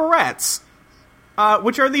buzzsaw barrettes,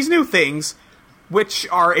 which are these new things, which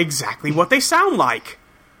are exactly what they sound like.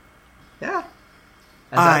 Yeah,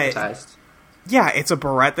 as advertised. Yeah, it's a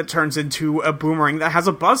barrette that turns into a boomerang that has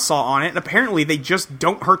a buzzsaw on it, and apparently they just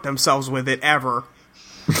don't hurt themselves with it ever.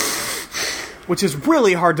 Which is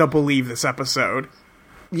really hard to believe this episode.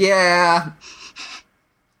 Yeah.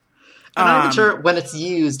 I'm not even sure when it's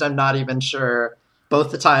used. I'm not even sure.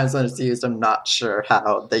 Both the times when it's used, I'm not sure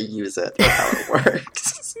how they use it or how it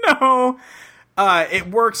works. No.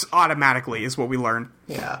 It works automatically, is what we learn.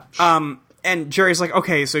 Yeah. And Jerry's like,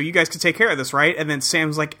 okay, so you guys can take care of this, right? And then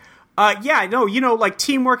Sam's like, Yeah, no, like,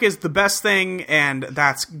 teamwork is the best thing, and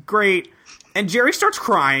that's great. And Jerry starts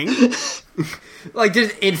crying. Like,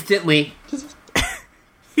 just instantly.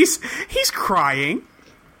 He's crying.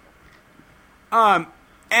 And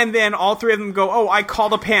then all three of them go, oh, I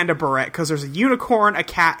called a panda barrette, because there's a unicorn, a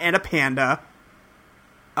cat, and a panda.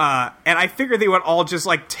 And I figured they would all just,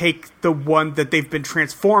 like, take the one that they've been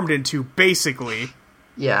transformed into, basically.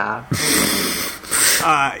 Yeah.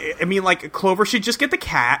 I mean, like, Clover should just get the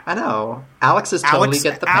cat. I know. Alex is totally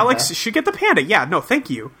get the panda. Alex should get the panda. Yeah, no, thank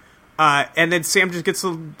you. And then Sam just gets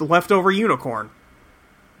the leftover unicorn.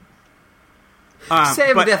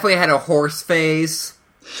 Sam definitely had a horse phase.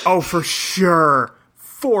 Oh, for sure.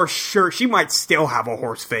 For sure. She might still have a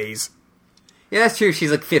horse phase. Yeah, that's true. She's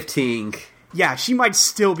like 15. Yeah, she might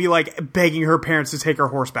still be, like, begging her parents to take her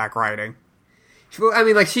horseback riding. Well, I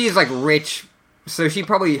mean, like, she's, like, rich, so she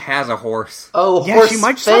probably has a horse. Oh, yeah, horse she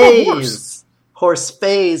might phase. just have a horse. Horse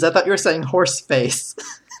phase. I thought you were saying horse face.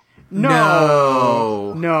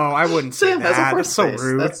 No, I wouldn't say Sam that. has a horse That's so face.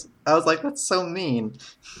 rude. I was like, that's so mean.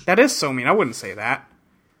 That is so mean. I wouldn't say that.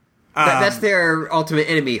 That's their ultimate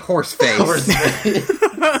enemy, horse face. Horse face.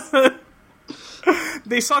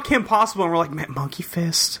 They saw Kim Possible and were like, man, Monkey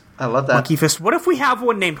Fist. I love that. Monkey Fist. What if we have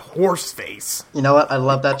one named Horseface? You know what? I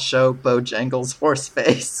love that show, Bojangles Horse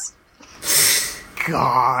Face.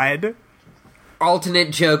 God.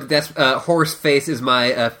 Alternate joke, that's horse face is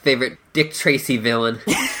my favorite Dick Tracy villain.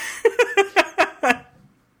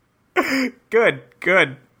 Good.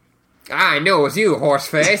 I knew it was you, horse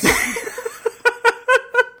face.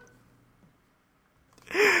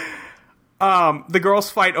 The girls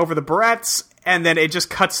fight over the barrettes, and then it just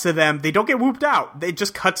cuts to them. They don't get whooped out. It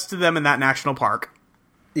just cuts to them in that national park.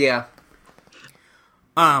 Yeah.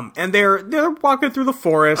 And they're walking through the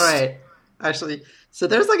forest. All right. Actually, so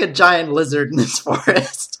there's like a giant lizard in this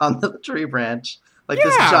forest on the tree branch. Like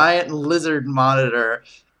this giant lizard monitor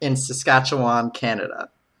in Saskatchewan, Canada.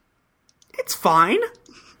 It's fine.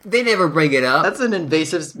 They never bring it up. That's an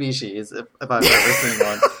invasive species, if I've ever seen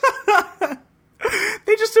one.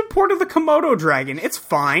 They just imported the Komodo dragon. It's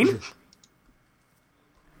fine.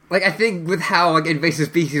 Like, I think with how like invasive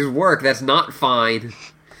species work, that's not fine.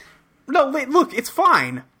 No, look, it's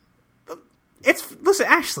fine. Listen,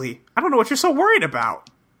 Ashley, I don't know what you're so worried about.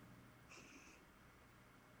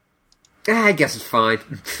 I guess it's fine.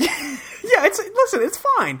 Yeah, it's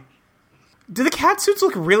fine. Do the cat suits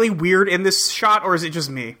look really weird in this shot, or is it just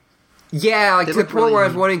me? Yeah, like They to the look point where I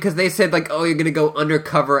was really- wondering, because they said, like, oh, you're gonna go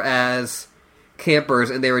undercover as campers,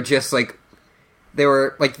 and they were just, like, we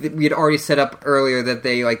had already set up earlier that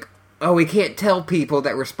they, like, oh, we can't tell people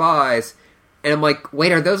that we're spies. And I'm like,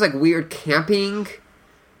 wait, are those, like, weird camping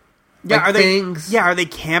things? Are they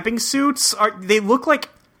camping suits? They look like...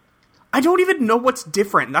 I don't even know what's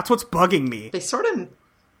different. That's what's bugging me. They sort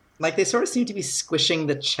of seem to be squishing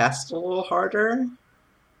the chest a little harder.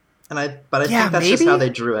 But I think that's just maybe? how they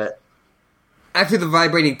drew it. After the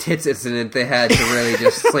vibrating tits incident, they had to really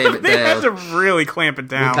just slam it They had down. to really clamp it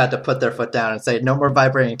down. Luke had to put their foot down and say, no more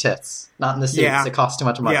vibrating tits. Not in the seats. Yeah. It costs too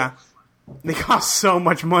much money. Yeah. They cost so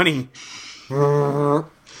much money.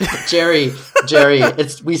 Jerry,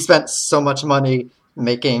 we spent so much money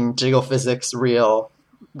making jiggle physics real.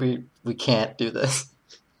 We can't do this.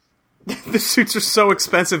 The suits are so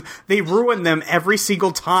expensive. They ruin them every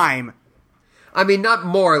single time. I mean, not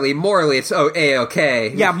morally. Morally, it's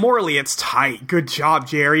A-okay. Yeah, morally, it's tight. Good job,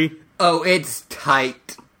 Jerry. Oh, it's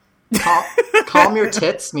tight. Calm your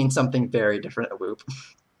tits means something very different at Whoop.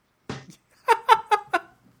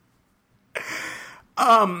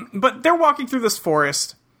 But they're walking through this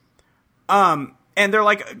forest. And they're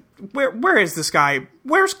like, where is this guy?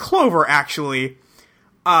 Where's Clover, actually?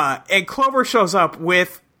 And Clover shows up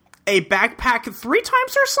with a backpack 3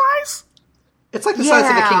 times her size? It's like the size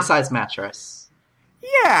of a king-size mattress.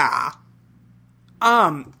 Yeah.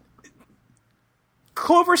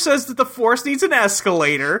 Clover says that the forest needs an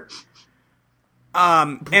escalator.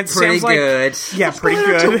 And Pretty Sam's like, good. yeah, pretty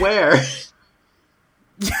Escalator good. To where?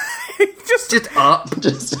 Just up.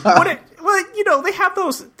 Well, they have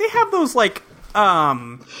those like,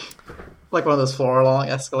 like one of those floor-long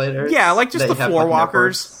escalators. yeah, like just that the you have, floor like, in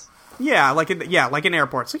walkers. airports. Like in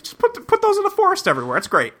airports. Like, just put those in the forest everywhere. It's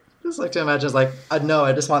great. Just like to imagine, like, no,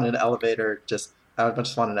 I just want an elevator. I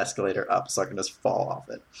just want an escalator up so I can just fall off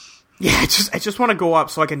it. Yeah, I just want to go up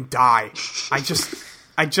so I can die. I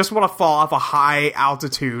just want to fall off a high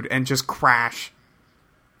altitude and just crash.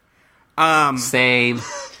 Same.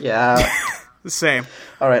 Yeah. The same.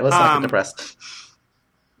 All right, let's not get depressed.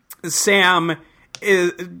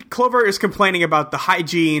 Clover is complaining about the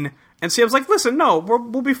hygiene, and Sam's like, listen, no,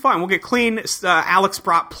 we'll be fine. We'll get clean. Alex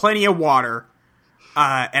brought plenty of water.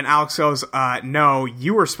 And Alex goes, no,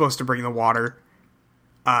 you were supposed to bring the water.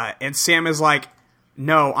 And Sam is like,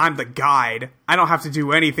 no, I'm the guide. I don't have to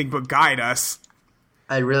do anything but guide us.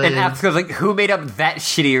 And Alex goes like, who made up that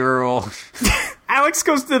shitty rule? Alex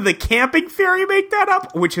goes to the camping fair you make that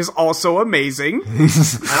up, which is also amazing.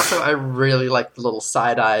 I really like the little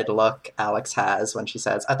side-eyed look Alex has when she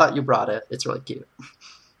says, I thought you brought it. It's really cute.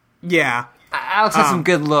 Yeah. Alex has some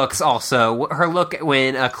good looks also. Her look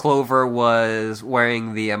when Clover was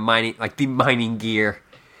wearing the mining gear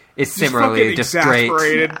is similarly just great.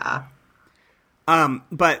 Yeah.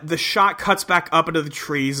 But the shot cuts back up into the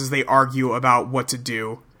trees as they argue about what to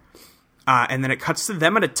do. And then it cuts to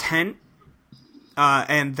them in a tent.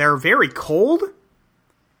 And they're very cold.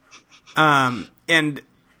 And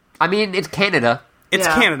I mean, it's Canada. It's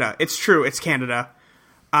Canada. It's true. It's Canada.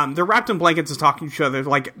 They're wrapped in blankets and talking to each other.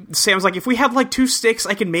 Like, Sam's like, if we had, 2 sticks,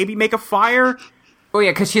 I can maybe make a fire. Oh,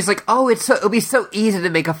 yeah, because she's like, it'll be so easy to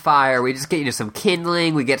make a fire. We just get, some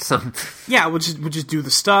kindling, we get some... Yeah, we'll just do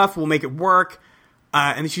the stuff, we'll make it work.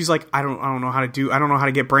 And then she's like, I don't know how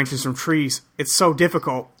to get branches from trees. It's so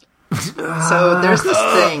difficult. So there's this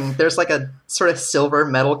thing. There's a sort of silver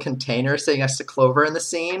metal container sitting next to Clover in the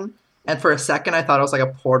scene. And for a second, I thought it was a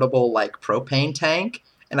portable, propane tank.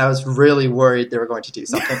 And I was really worried they were going to do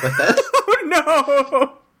something with it.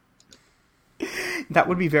 Oh, no! That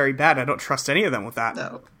would be very bad. I don't trust any of them with that.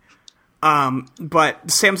 No. But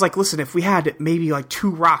Sam's like, listen, if we had maybe 2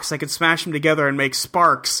 rocks, I could smash them together and make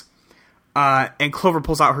sparks. And Clover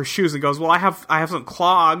pulls out her shoes and goes, well, I have some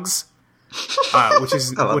clogs. Which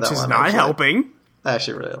is not helping. I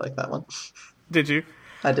actually really like that one. Did you?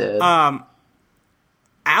 I did.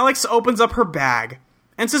 Alex opens up her bag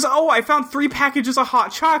and says, oh, I found 3 packages of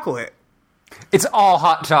hot chocolate. It's all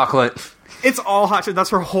hot chocolate. It's all hot chocolate.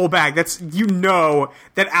 That's her whole bag.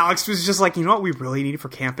 That Alex was just like, you know what we really need for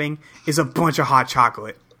camping is a bunch of hot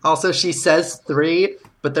chocolate. Also, she says 3,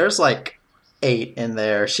 but there's 8 in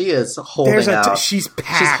there. She is holding out. She's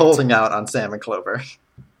packed. She's holding out on Sam and Clover.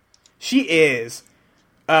 She is.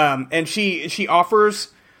 And she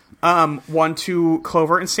offers 1 to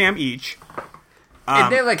Clover and Sam each.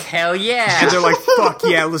 And they're like, hell yeah. And they're like, fuck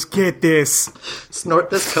yeah, let's get this. Snort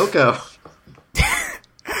this cocoa.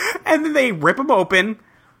 And then they rip them open,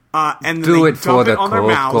 and then Do they it dump for it on the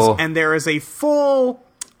their cocoa. mouths, and there is a full,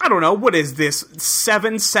 I don't know, what is this,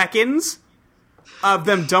 7 seconds of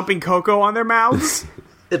them dumping cocoa on their mouths?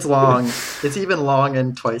 It's long. It's even long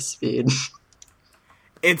in twice speed.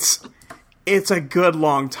 It's a good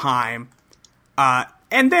long time.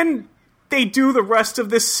 And then they do the rest of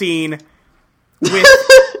this scene with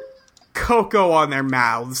cocoa on their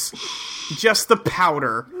mouths. Just the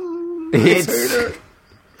powder.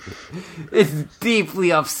 It's deeply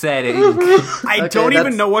upsetting. I don't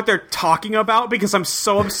even know what they're talking about because I'm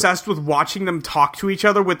so obsessed with watching them talk to each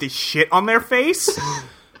other with the shit on their face.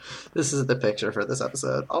 This is the picture for this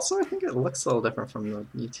episode. Also, I think it looks a little different from the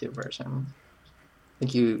YouTube version. I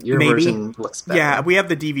think your Maybe. version looks better. Yeah, we have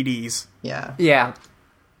the DVDs. Yeah. Yeah.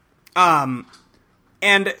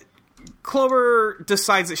 And Clover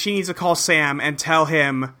decides that she needs to call Sam and tell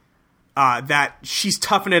him that she's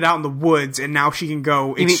toughing it out in the woods and now she can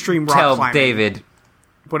go extreme rock tell climbing. David.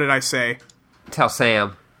 What did I say? Tell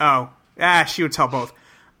Sam. Oh. She would tell both.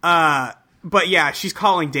 But yeah, she's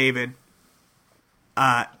calling David.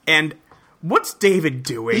 And what's David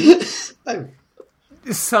doing?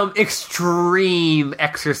 Some extreme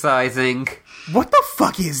exercising. What the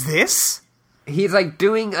fuck is this? He's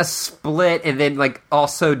doing a split and then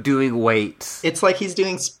also doing weights. It's like he's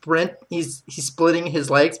doing sprint. He's splitting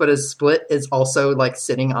his legs, but his split is also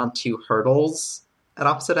sitting on 2 hurdles at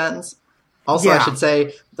opposite ends. Also, Yeah. I should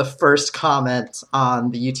say the first comment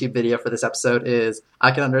on the YouTube video for this episode is,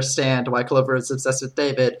 I can understand why Clover is obsessed with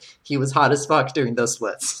David. He was hot as fuck doing those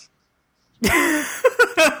splits.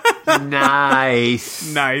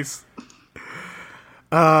 Nice. Nice.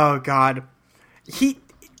 Oh, God.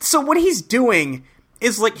 So what he's doing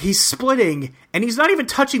is, he's splitting, and he's not even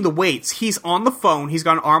touching the weights. He's on the phone. He's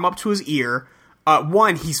got an arm up to his ear.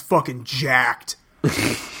 He's fucking jacked.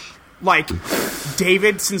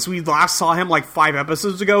 David, since we last saw him, 5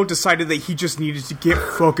 episodes ago, decided that he just needed to get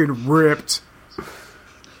fucking ripped.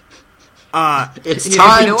 It's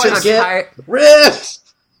time to get ripped!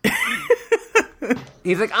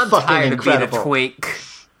 He's like, I'm Fucking tired incredible. of being a twink.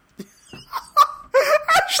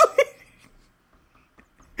 Actually...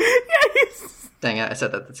 Yeah, Dang it, I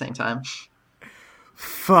said that at the same time.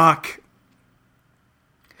 Fuck.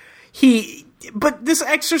 But this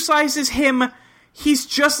exercise is him, he's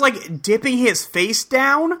just dipping his face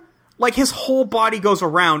down, his whole body goes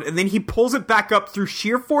around, and then he pulls it back up through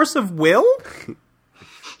sheer force of will?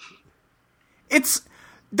 it's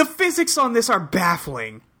the physics on this are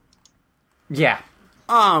baffling. Yeah.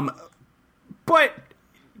 But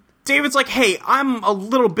David's like, hey, I'm a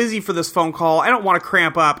little busy for this phone call. I don't want to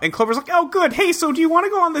cramp up. And Clover's like, oh, good. Hey, so do you want to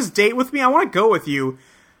go on this date with me? I want to go with you.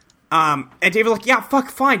 And David's like, yeah,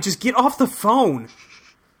 fine. Just get off the phone.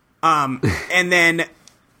 And then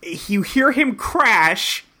you hear him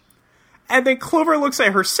crash. And then Clover looks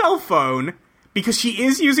at her cell phone because she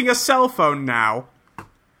is using a cell phone now.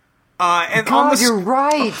 And God, you're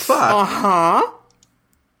right. Fuck.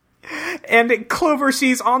 And Clover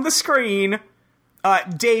sees on the screen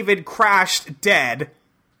David crashed dead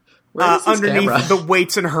Where is this underneath camera? the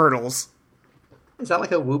weights and hurdles. Is that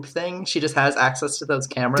like a Whoop thing? She just has access to those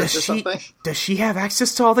cameras or something? Does she have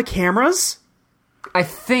access to all the cameras? I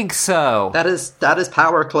think so. That is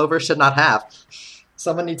power Clover should not have.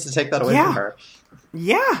 Someone needs to take that away from her.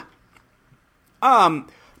 Yeah.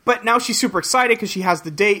 But now she's super excited because she has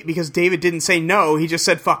the date because David didn't say no. He just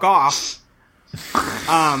said fuck off.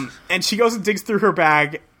 And she goes and digs through her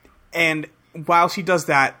bag, and while she does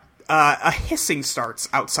that, a hissing starts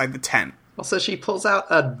outside the tent. Also, she pulls out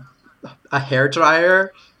a hairdryer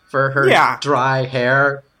for her dry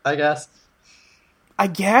hair, I guess. I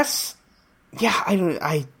guess? Yeah,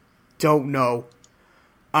 I don't know.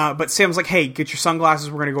 But Sam's like, hey, get your sunglasses,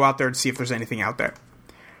 we're gonna go out there and see if there's anything out there.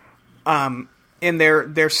 And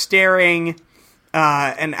they're staring,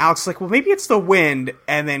 and Alex is like, well, maybe it's the wind,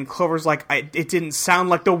 and then Clover's like, it didn't sound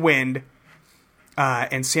like the wind,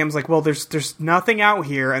 and Sam's like, well, there's nothing out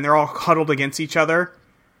here, and they're all huddled against each other,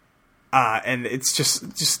 and it's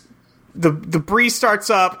just the breeze starts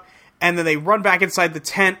up, and then they run back inside the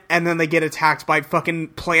tent, and then they get attacked by fucking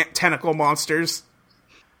plant tentacle monsters.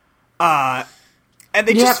 And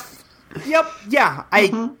they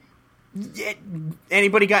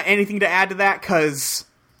anybody got anything to add to that? Because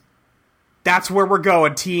that's where we're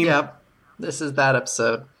going, team. Yep. This is that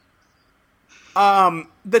episode.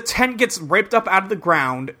 The tent gets ripped up out of the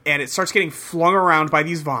ground, and it starts getting flung around by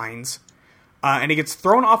these vines. And it gets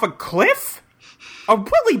thrown off a cliff? A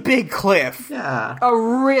really big cliff. Yeah. A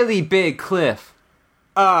really big cliff.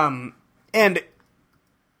 And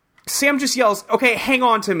Sam just yells, okay, hang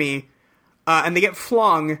on to me. And they get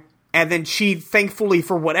flung, and then she, thankfully,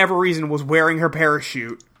 for whatever reason, was wearing her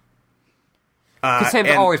parachute. Because Sam's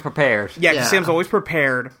always prepared. Yeah, Sam's always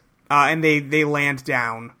prepared. And they land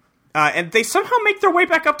down. And they somehow make their way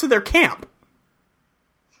back up to their camp.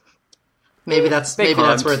 Maybe that's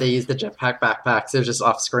where they use the jetpack backpacks. It was just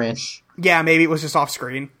off screen. Yeah, maybe it was just off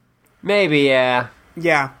screen. Maybe, yeah.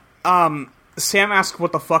 Yeah. Sam asked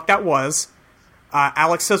what the fuck that was.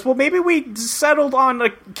 Alex says, well, maybe we settled on a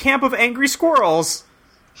camp of angry squirrels.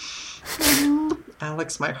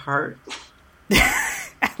 Alex, my heart.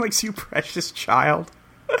 Alex, you precious child.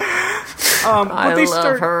 I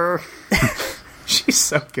love her. She's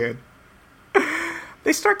so good.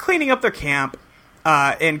 They start cleaning up their camp,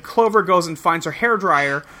 and Clover goes and finds her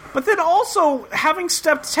hairdryer, but then also, having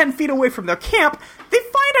stepped 10 feet away from their camp, they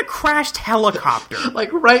find a crashed helicopter.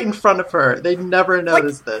 Like, right in front of her. They never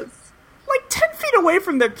noticed this. Like 10 feet away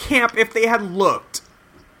from their camp if they had looked.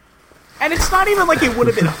 And it's not even like it would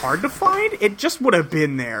have been hard to find, it just would have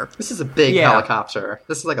been there. This is a big helicopter.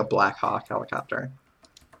 This is like a Black Hawk helicopter.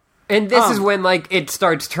 And this is when, like, it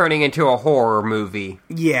starts turning into a horror movie.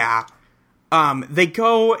 Yeah. They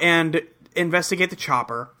go and investigate the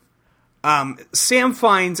chopper. Sam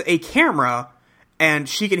finds a camera, and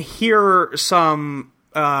she can hear some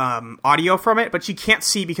audio from it, but she can't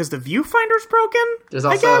see because the viewfinder's broken. There's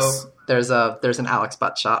also there's an Alex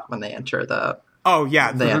butt shot when they enter the. Oh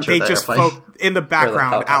yeah, they just in the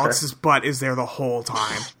background. Alex's butt is there the whole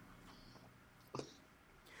time.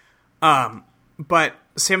 But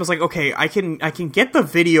Sam was like, okay, I can get the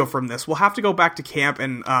video from this. We'll have to go back to camp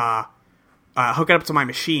and hook it up to my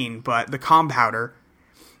machine, but the compounder.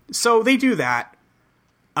 So they do that.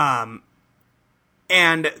 And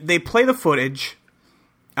they play the footage,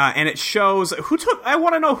 and it shows I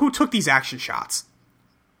want to know who took these action shots.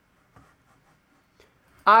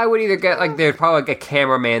 I would either get, like, there's probably, like, a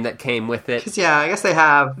cameraman that came with it. Because, I guess they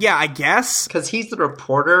have. Yeah, I guess. Because he's the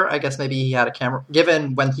reporter, I guess maybe he had a camera.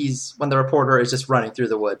 Given when the reporter is just running through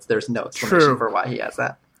the woods, there's no explanation for why he has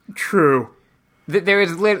that. True.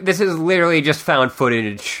 This is literally just found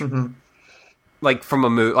footage, like, from a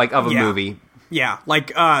movie. Yeah,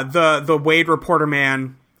 like, the Wade reporter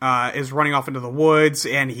man is running off into the woods,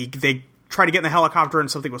 and they try to get in the helicopter,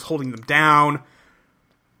 and something was holding them down.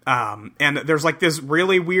 And there's, like, this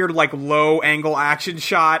really weird, like, low-angle action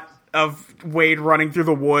shot of Wade running through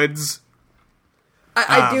the woods.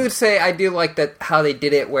 I do like that how they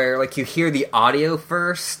did it, where, like, you hear the audio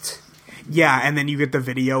first. Yeah, and then you get the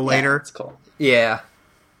video later. That's cool. Yeah.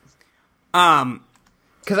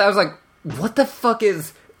 Because I was like, what the fuck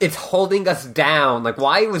is... It's holding us down. Like,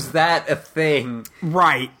 why was that a thing?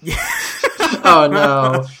 Right. Oh,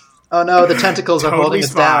 no. Oh, no, the tentacles are Totally holding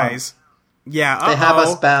us spies. down. Yeah, They have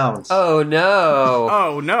us bound. Oh, no.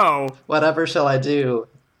 Oh, no. Whatever shall I do?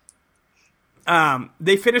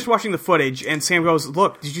 They finish watching the footage, and Sam goes,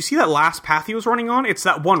 look, did you see that last path he was running on? It's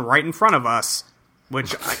that one right in front of us.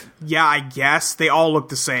 Which, I guess. They all look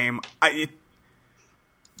the same.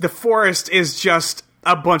 The forest is just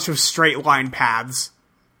a bunch of straight line paths.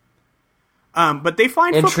 But they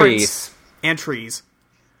find And footprints. trees. And trees.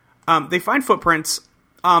 They find footprints.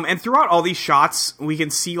 And throughout all these shots, we can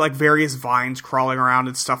see, like, various vines crawling around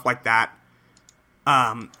and stuff like that.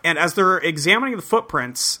 And as they're examining the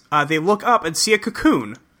footprints, they look up and see a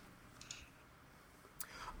cocoon.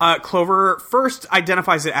 Clover first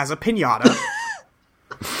identifies it as a piñata.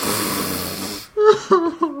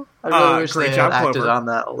 I really wish great they job, had acted Clover. on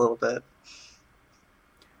that a little bit.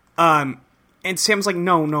 And Sam's like,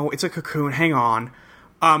 no, it's a cocoon, hang on.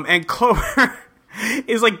 And Clover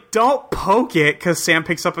is like, don't poke it, because Sam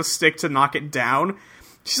picks up a stick to knock it down.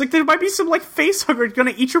 She's like, there might be some, like, face hugger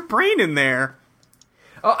gonna eat your brain in there.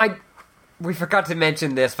 Oh, we forgot to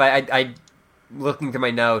mention this, but I looking through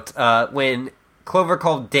my notes, when Clover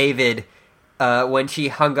called David, when she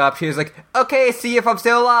hung up, she was like, okay, see if I'm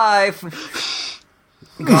still alive.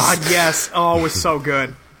 God, yes. Oh, it was so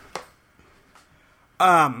good.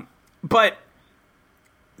 But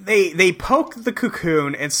they poke the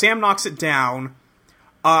cocoon, and Sam knocks it down,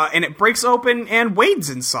 and it breaks open, and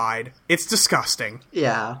Wade's inside. It's disgusting.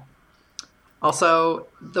 Yeah. Also,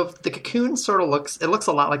 the cocoon sort of looks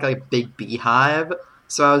a lot like a big beehive,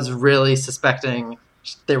 so I was really suspecting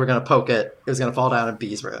they were going to poke it, it was going to fall down, and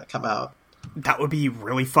bees were going to come out. That would be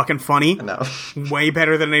really fucking funny. I know. Way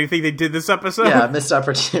better than anything they did this episode. Yeah, missed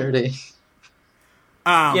opportunity.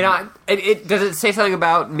 You know, it does it say something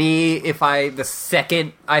about me if the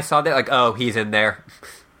second I saw that, like, oh, he's in there?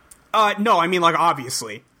 No, I mean, like,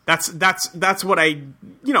 obviously. That's what you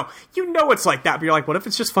know it's like that, but you're like, what if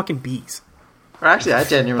it's just fucking bees? Or actually, I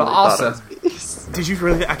genuinely But thought it also- was bees. Did you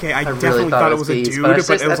really? Okay, I really definitely thought it was a bees, dude, but I but just-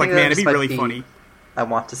 it I was like, think man, that it'd be just really might be- funny. I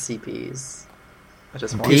want to see bees. I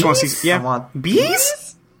just want Bees? You just wanna see- yeah. I want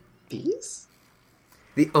Bees? Bees?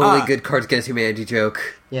 The only good Cards Against Humanity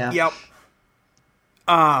joke. Yeah. Yep.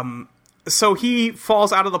 So he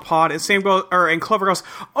falls out of the pod, and Sam goes, and Clover goes,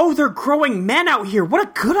 "Oh, they're growing men out here. What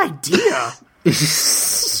a good idea!"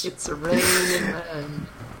 It's raining men.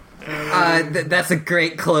 That's a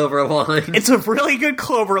great Clover line. It's a really good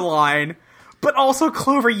Clover line, but also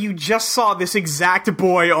Clover, you just saw this exact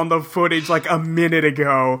boy on the footage like a minute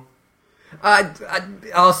ago.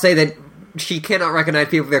 I'll say that she cannot recognize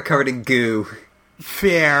people if they're covered in goo.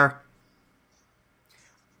 Fair.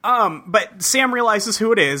 But Sam realizes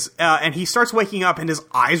who it is, and he starts waking up, and his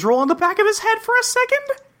eyes roll on the back of his head for a second.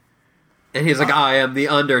 And he's like, I am the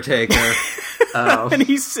Undertaker. Oh.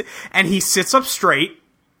 And he sits up straight.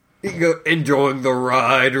 You go, enjoying the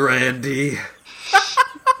ride, Randy.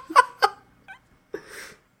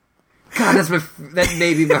 God, that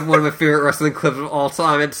may be one of my favorite wrestling clips of all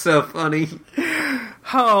time. It's so funny.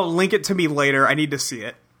 Oh, link it to me later. I need to see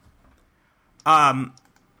it.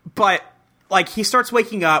 But like he starts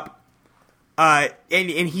waking up, and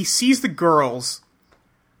he sees the girls,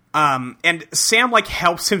 and Sam like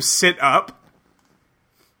helps him sit up,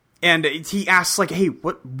 and he asks like, "Hey,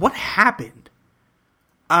 what happened?"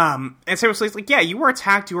 And Sam was like, "Yeah, you were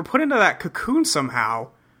attacked. You were put into that cocoon somehow."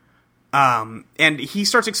 And he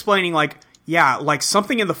starts explaining like, "Yeah, like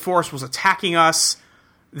something in the forest was attacking us.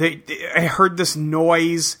 I heard this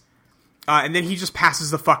noise," and then he just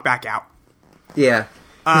passes the fuck back out. Yeah.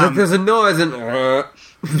 He's like, there's a noise and...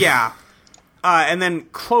 Yeah. And then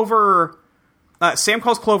Clover... Sam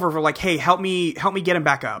calls Clover for, like, hey, help me get him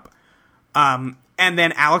back up. And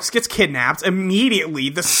then Alex gets kidnapped immediately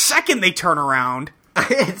the second they turn around.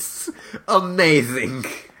 It's amazing.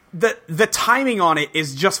 The timing on it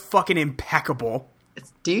is just fucking impeccable.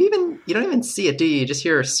 You don't even see it, do you? You just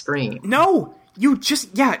hear her scream. No! I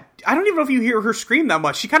don't even know if you hear her scream that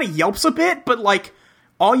much. She kind of yelps a bit, but, like,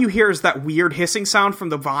 all you hear is that weird hissing sound from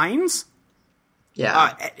the vines.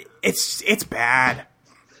 Yeah. It's bad.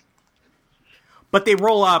 But they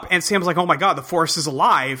roll up, and Sam's like, oh my god, the forest is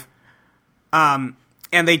alive. And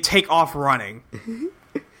they take off running.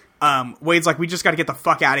 Wade's like, we just gotta get the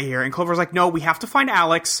fuck out of here. And Clover's like, no, we have to find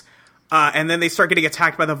Alex. And then they start getting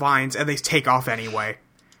attacked by the vines, and they take off anyway.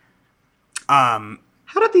 How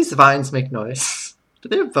do these vines make noise? Do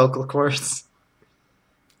they have vocal cords?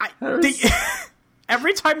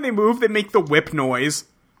 Every time they move, they make the whip noise.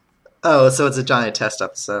 Oh, so it's a giant test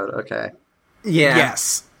episode. Okay. Yeah.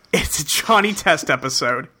 Yes. It's a Johnny Test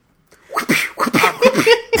episode.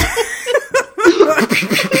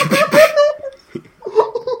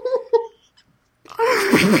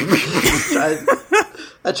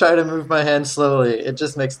 I try to move my hand slowly. It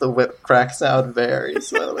just makes the whip crack sound very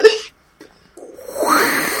slowly.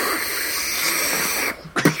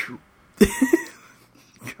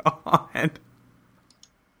 God.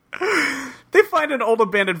 They find an old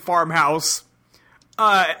abandoned farmhouse.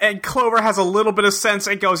 And Clover has a little bit of sense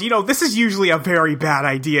and goes, this is usually a very bad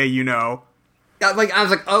idea, I was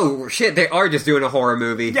like, oh shit, they are just doing a horror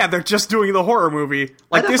movie. Yeah, they're just doing the horror movie.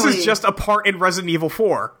 Like, this is definitely- just a part in Resident Evil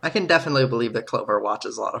 4. I can definitely believe that Clover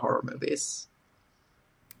watches a lot of horror movies.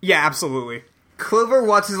 Yeah, absolutely. Clover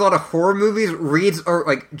watches a lot of horror movies, reads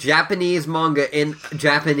like Japanese manga in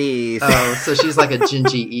Japanese. Oh, so she's like a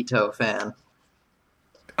Junji Ito fan.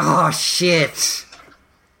 Oh shit.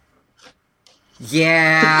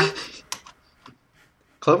 Yeah.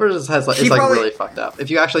 Clover just has She it's probably- really fucked up. If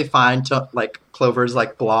you actually find Clover's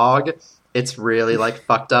blog, it's really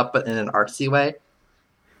fucked up, but in an artsy way.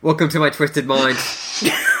 Welcome to my twisted mind.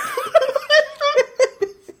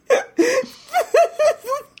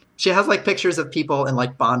 She has pictures of people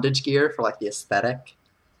in bondage gear for the aesthetic.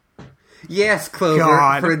 Yes, Clover,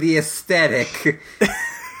 God. for the aesthetic.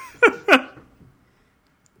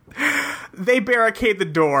 They barricade the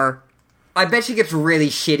door. I bet she gets really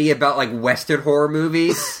shitty about Western horror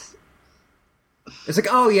movies. It's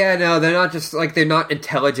oh yeah, no, they're not just they're not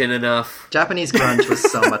intelligent enough. Japanese grunge was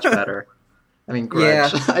so much better. I mean,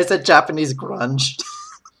 grunge. Yeah. I said Japanese grunge.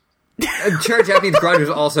 I'm sure Japanese grunge was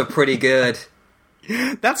also pretty good.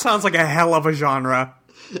 That sounds like a hell of a genre.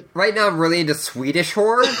 Right now, I'm really into Swedish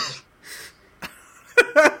horror.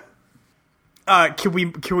 Can we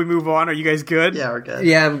move on? Are you guys good? Yeah, we're good.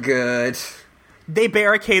 Yeah, I'm good. They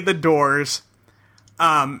barricade the doors,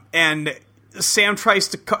 and Sam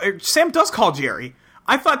Sam does call Jerry.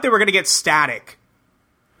 I thought they were going to get static,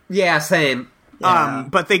 Yeah, same. Yeah.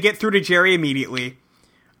 but they get through to Jerry immediately.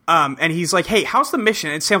 And he's like, "Hey, how's the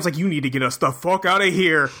mission?" And Sam's like, "You need to get us the fuck out of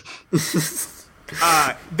here."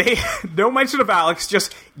 They no mention of Alex,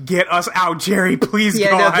 just get us out, Jerry, please,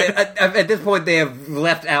 Yeah, no, God. at this point, they have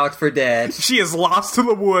left Alex for dead. She is lost to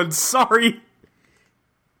the woods. Sorry.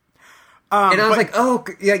 And I was but-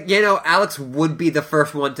 oh, Alex would be the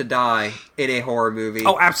first one to die in a horror movie.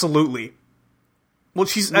 Oh, absolutely. Well,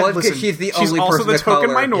 she's Well, 'cause listen, she's the only also person the of token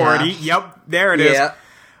color. minority. Yeah. Yep, there it is.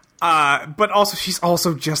 yeah. But also, she's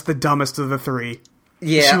also just the dumbest of the three.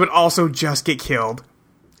 Yeah. She would also just get killed.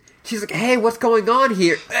 She's like, hey, what's going on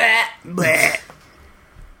here? Bleh.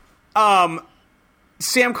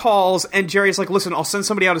 Sam calls, and Jerry's like, listen, I'll send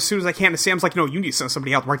somebody out as soon as I can. And Sam's like, no, you need to send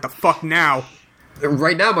somebody out right the fuck now.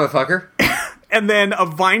 Right now, motherfucker. And then a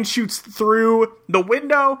vine shoots through the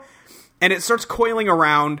window, and it starts coiling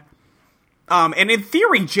around. And in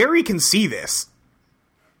theory, Jerry can see this.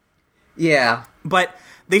 Yeah. But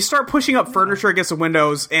they start pushing up furniture against the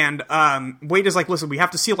windows, and Wade is like, listen, we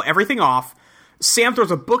have to seal everything off. Sam throws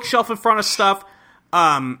a bookshelf in front of stuff.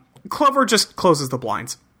 Clover just closes the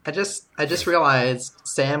blinds. I just realized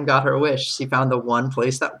Sam got her wish. She found the one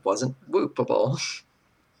place that wasn't whoopable.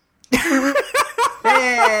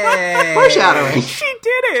 Hey! Foreshadowing. She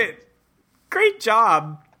did it! Great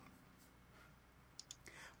job.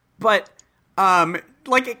 But, Clover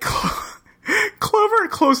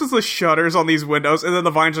closes the shutters on these windows, and then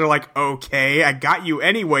the vines are like, okay, I got you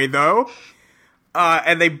anyway, though.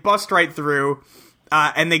 And they bust right through,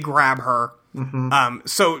 and they grab her. Mm-hmm.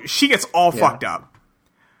 So she gets all fucked up.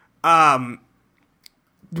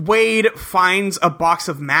 Wade finds a box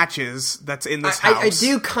of matches that's in this house.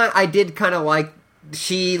 I did kind of like,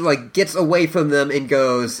 she, gets away from them and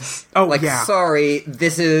goes, Oh, yeah. sorry,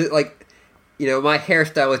 this is, my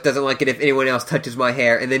hairstylist doesn't like it if anyone else touches my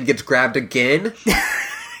hair, and then gets grabbed again.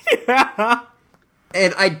 Yeah.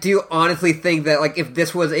 And I do honestly think that, if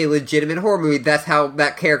this was a legitimate horror movie, that's how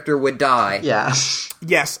that character would die. Yeah.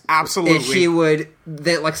 Yes, absolutely. And she would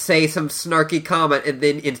then, say some snarky comment and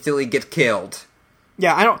then instantly gets killed.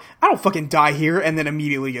 Yeah, I don't fucking die here and then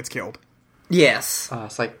immediately gets killed. Yes.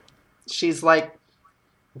 It's she's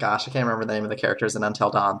gosh, I can't remember the name of the characters in Until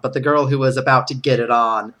Dawn, but the girl who was about to get it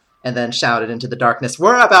on and then shouted into the darkness,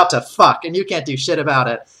 "We're about to fuck, and you can't do shit about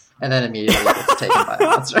it," and then immediately gets taken by a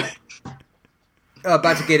monster.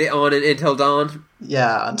 About to get it on in Until Dawn.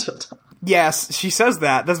 Yeah, Until Dawn. Yes, she says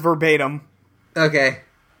that. That's verbatim. Okay.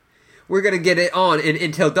 We're gonna get it on in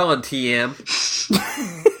Until Dawn, TM.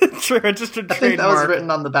 Sure, just a I think that was trademark.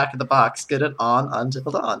 written on the back of the box. Get it on Until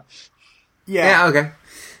Dawn. Yeah,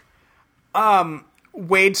 okay.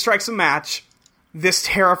 Wade strikes a match. This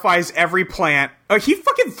terrifies every plant. Oh, he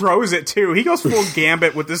fucking throws it, too. He goes full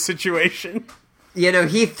Gambit with this situation. You know,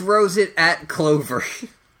 he throws it at Clover.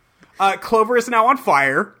 Clover is now on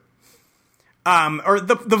fire. Or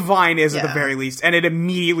the vine is at the very least, and it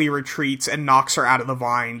immediately retreats and knocks her out of the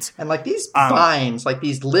vines. And like these vines, like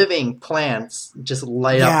these living plants, just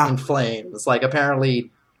light up in flames. Like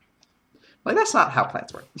apparently, like that's not how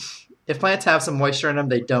plants work. If plants have some moisture in them,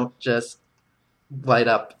 they don't just light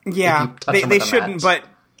up. Yeah, they shouldn't, but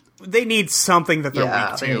they need something that they're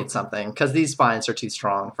weak to. They need something because these vines are too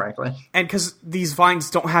strong, frankly. And because these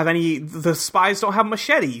vines don't have the spies don't have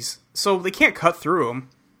machetes, so they can't cut through them.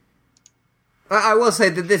 I will say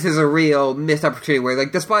that this is a real missed opportunity where,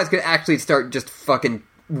 like, the spies could actually start just fucking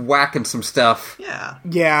whacking some stuff. Yeah.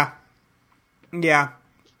 Yeah.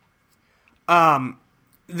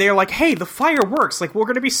 They're like, hey, the fire works. Like, we're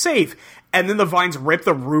gonna be safe. And then the vines rip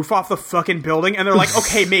the roof off the fucking building, and they're like,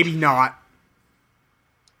 okay, maybe not.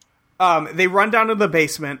 They run down to the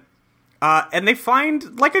basement, and they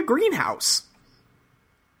find, like, a greenhouse.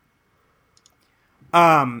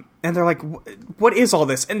 And they're like, what is all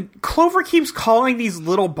this? And Clover keeps calling these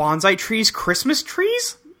little bonsai trees Christmas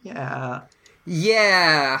trees? Yeah.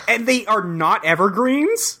 Yeah. And they are not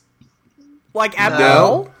evergreens? Like, at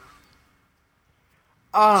No.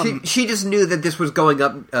 all? She just knew that this was going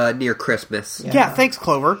up near Christmas. Yeah, thanks,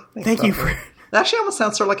 Clover. Thank you for... It actually almost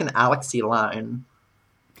sounds sort of like an Alexy line.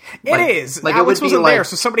 It is. Like Alex it would wasn't be like, there,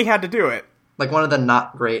 so somebody had to do it. Like one of the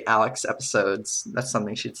not great Alex episodes. That's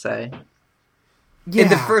something she'd say. Yeah. In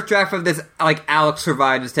the first draft of this, like, Alex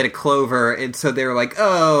survived instead of Clover, and so they were like,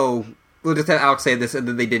 oh, we'll just have Alex say this, and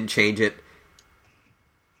then they didn't change it.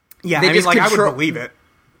 Yeah, They just I would believe it.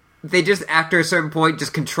 They just, after a certain point,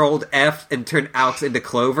 just controlled F and turned Alex into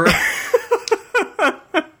Clover.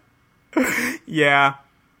 Yeah.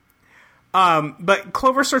 But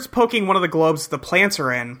Clover starts poking one of the globes the plants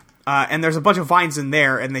are in, and there's a bunch of vines in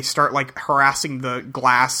there, and they start, like, harassing the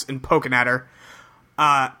glass and poking at her.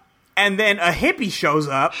 And then a hippie shows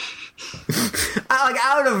up. Like,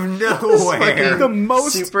 out of nowhere. The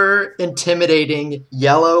most... super intimidating,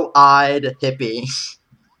 yellow-eyed hippie.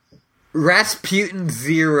 Rasputin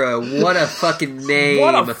Zero. What a fucking name.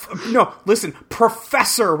 No, listen.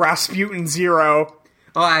 Professor Rasputin Zero.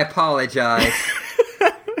 Oh, I apologize.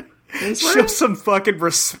 Show some fucking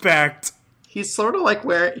respect. He's sort of like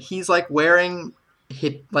wearing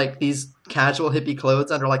these casual hippie clothes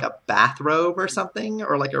under like a bathrobe or something,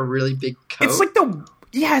 or like a really big coat. It's like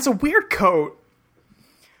it's a weird coat.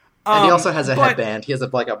 And he also has a headband. He has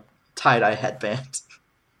a tie-dye headband.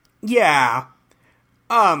 Yeah.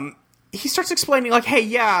 He starts explaining like, hey,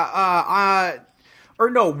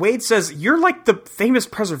 Wade says, you're like the famous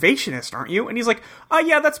preservationist, aren't you? And he's like,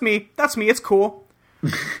 yeah, that's me. It's cool.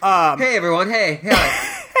 Hey, everyone. Hey.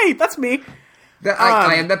 Hey, that's me.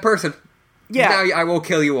 I am that person. Yeah. Now I will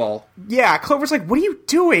kill you all. Yeah, Clover's like, what are you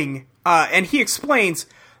doing? And he explains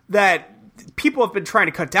that people have been trying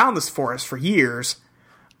to cut down this forest for years.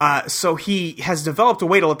 So he has developed a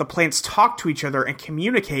way to let the plants talk to each other and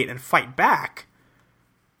communicate and fight back.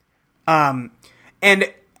 And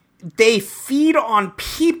they feed on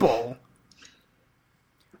people.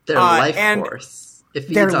 Their life force. It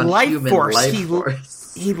feeds on human life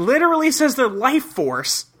force. He literally says their life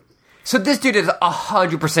force. So this dude has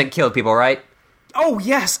 100% killed people, right? Oh,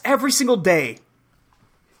 yes, every single day.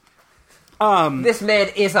 This man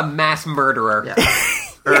is a mass murderer.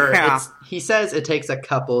 Yeah. He says it takes a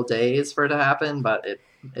couple days for it to happen, but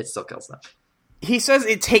it still kills them. He says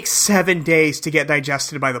it takes 7 days to get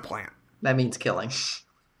digested by the plant. That means killing.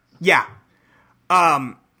 Yeah.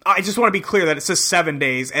 I just want to be clear that it says 7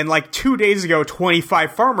 days, and like 2 days ago,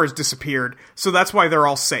 25 farmers disappeared, so that's why they're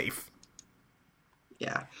all safe.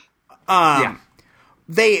 Yeah.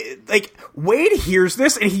 They, like, Wade hears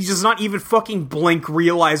this, and he does not even fucking blink,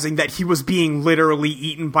 realizing that he was being literally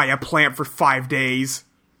eaten by a plant for 5 days.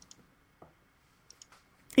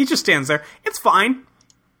 He just stands there. It's fine.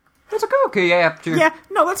 It's like, okay, yeah, sure. Yeah,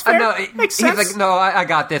 no, that's fair. No, Makes sense. He's like, no, I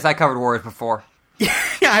got this. I covered wars before.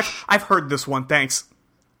 Yeah, I've heard this one, thanks.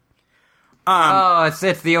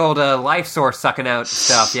 It's the old life source sucking out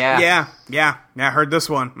stuff, yeah. Yeah, I heard this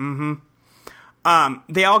one.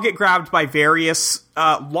 They all get grabbed by various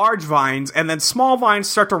large vines, and then small vines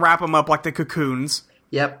start to wrap them up like the cocoons.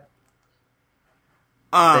 Yep.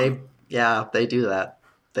 They do that.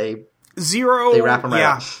 They wrap them right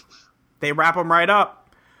up. They wrap them right up.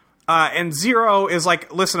 And Zero is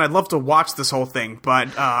like, listen, I'd love to watch this whole thing, but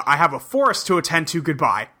I have a forest to attend to,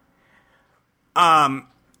 goodbye.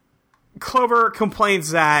 Clover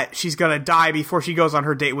complains that she's gonna die before she goes on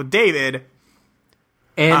her date with David.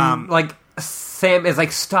 And, Sam is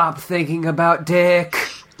like, stop thinking about Dick.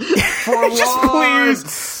 For Just once.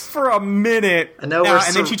 please, for a minute. I know we're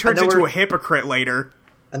and then she turns I know into we're- a hypocrite later.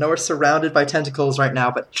 I know we're surrounded by tentacles right now,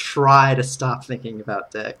 but try to stop thinking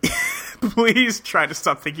about Dick. Please try to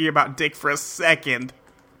stop thinking about Dick for a second.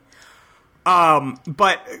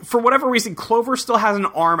 But for whatever reason, Clover still has an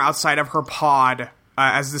arm outside of her pod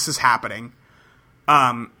as this is happening.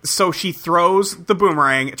 So she throws the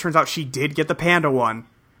boomerang. It turns out she did get the panda one.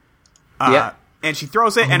 Yeah. And she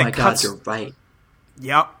throws it, and Oh my it cuts. god, you're right.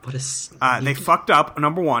 Yep. What is... They fucked up,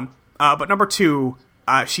 number one. But number two,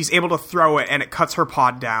 she's able to throw it, and it cuts her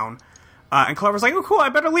pod down. And Clover's like, oh, cool, I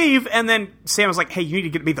better leave. And then Sam was like, hey, you need to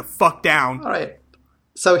get me the fuck down. All right.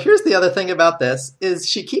 So here's the other thing about this, is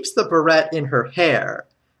she keeps the barrette in her hair,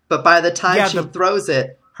 but by the time she throws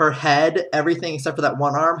it, her head, everything except for that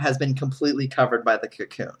one arm, has been completely covered by the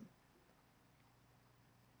cocoon.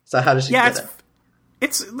 So how does she get it?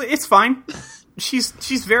 It's fine. She's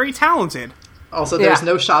very talented. Also, there's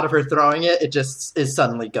no shot of her throwing it, it just is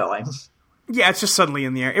suddenly going. Yeah, it's just suddenly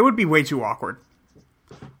in the air. It would be way too awkward.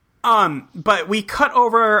 But we cut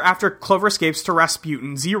over after Clover escapes to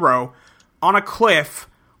Rasputin, Zero, on a cliff,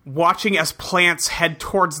 watching as plants head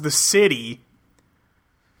towards the city.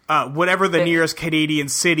 Whatever the nearest Canadian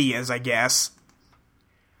city is, I guess.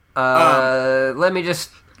 Let me just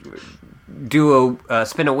do a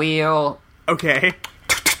spin a wheel. Okay.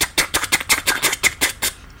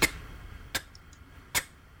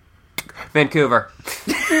 Vancouver.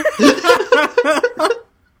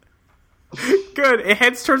 Good. It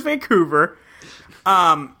heads towards Vancouver.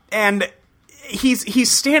 And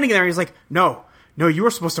he's standing there and he's like, No, you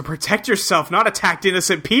were supposed to protect yourself, not attack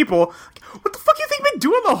innocent people. What the fuck you think you've been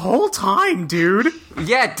doing the whole time, dude?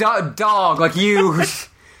 Yeah, dog, like you.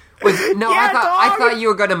 I thought you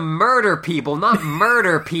were gonna murder people, not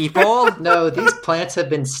murder people. No, these plants have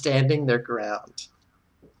been standing their ground.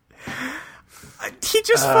 He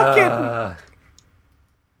just fucking...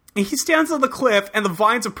 He stands on the cliff, and the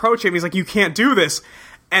vines approach him. He's like, you can't do this.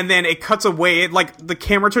 And then it cuts away, like, the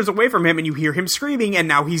camera turns away from him, and you hear him screaming, and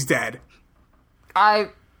now he's dead. I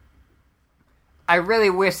really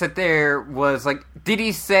wish that there was, like... Did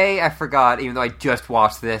he say... I forgot, even though I just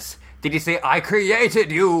watched this. Did he say, I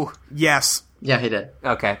created you? Yes. Yeah, he did.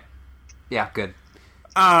 Okay. Yeah, good.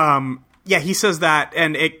 Yeah, he says that,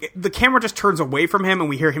 and the camera just turns away from him, and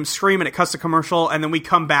we hear him scream, and it cuts to commercial, and then we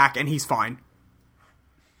come back, and he's fine.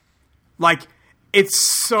 Like, it's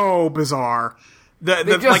so bizarre. They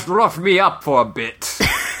just roughed me up for a bit.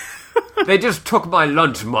 They just took my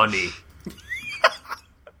lunch money.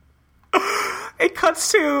 It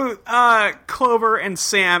cuts to Clover and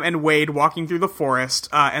Sam and Wade walking through the forest,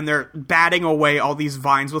 and they're batting away all these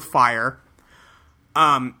vines with fire.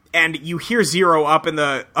 And you hear Zero up in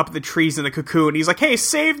the trees in the cocoon. He's like, "Hey,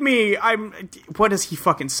 save me! What does he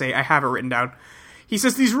fucking say? I have it written down. He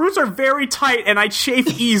says these roots are very tight and I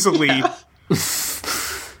chafe easily."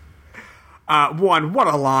 One, what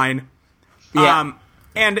a line. Yeah.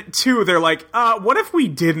 And two, they're like, what if we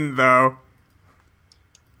didn't though?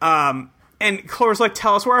 And Clover's like,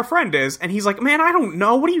 tell us where our friend is. And he's like, man, I don't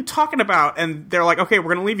know. What are you talking about? And they're like, okay,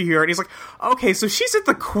 we're going to leave you here. And he's like, okay, so she's at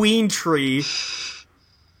the Queen Tree.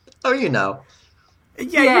 Oh, you know.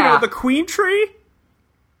 Yeah, you know, the Queen Tree?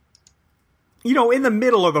 You know, in the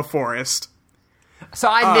middle of the forest. So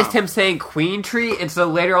I missed him saying Queen Tree, and so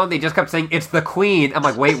later on they just kept saying, it's the Queen. I'm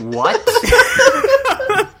like, wait, what?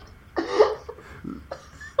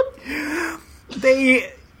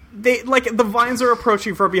 They like, the vines are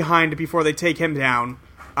approaching from behind before they take him down.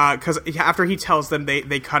 Because after he tells them,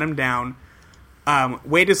 they cut him down.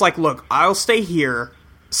 Wade is like, look, I'll stay here.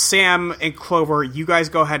 Sam and Clover, you guys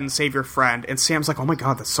go ahead and save your friend. And Sam's like, oh my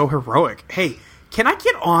god, that's so heroic. Hey, can I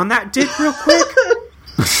get on that dick real quick?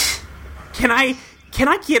 Can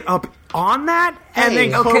I get up on that? And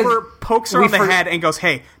then Clover pokes her on the head and goes,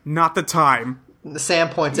 hey, not the time. Sam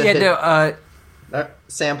points at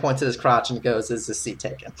Sam points at his crotch and goes, is this seat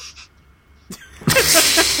taken?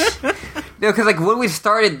 No, because, like, when we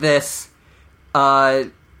started this,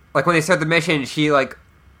 like, when they start the mission, she, like,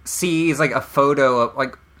 sees, like, a photo of,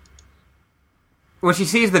 like... When she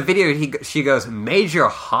sees the video, she goes, Major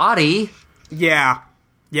Hottie? Yeah.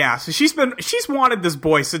 Yeah, so she's wanted this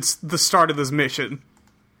boy since the start of this mission.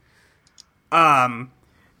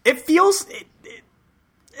 It feels...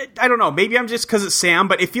 I don't know, maybe I'm just because it's Sam,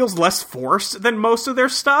 but it feels less forced than most of their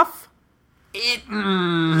stuff.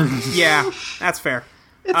 Yeah, that's fair.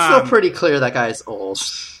 It's still pretty clear that guy's old.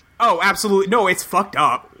 Oh, absolutely. No, it's fucked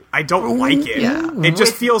up. I don't like it. Yeah. It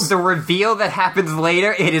just feels... The reveal that happens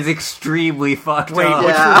later, it is extremely fucked Wait, up.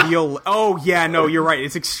 which reveal? Oh, yeah, no, you're right.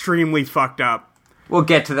 It's extremely fucked up. We'll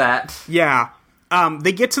get to that. Yeah.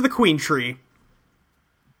 They get to the queen tree.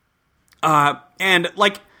 And,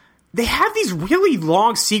 like, they have these really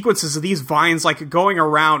long sequences of these vines, like, going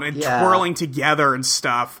around and twirling together and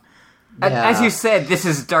stuff. Yeah. As you said, this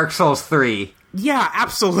is Dark Souls 3. Yeah,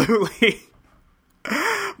 absolutely.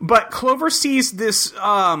 But Clover sees this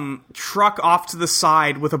truck off to the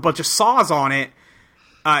side with a bunch of saws on it,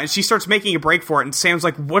 and she starts making a break for it, and Sam's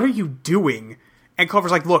like, what are you doing? And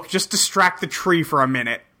Clover's like, look, just distract the tree for a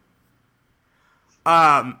minute.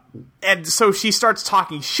 And so she starts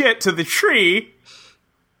talking shit to the tree,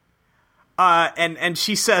 and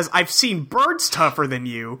she says, I've seen birds tougher than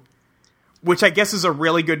you, which I guess is a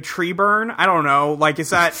really good tree burn. I don't know, like, is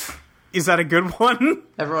that a good one?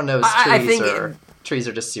 Everyone knows trees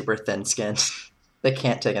are just super thin-skinned. They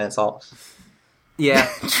can't take an insult. Yeah.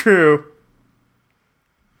 True.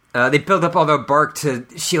 They build up all their bark to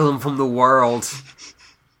shield them from the world.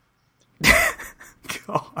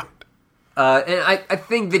 God. And I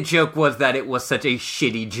think the joke was that it was such a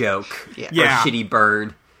shitty joke. Yeah. Or shitty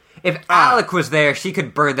burn. If Alec was there, she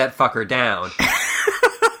could burn that fucker down.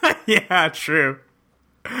 Yeah, true.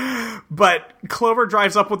 But Clover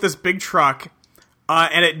drives up with this big truck,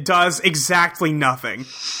 and it does exactly nothing.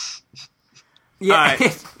 Yeah,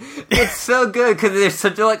 it's so good because there's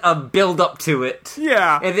such a build-up to it.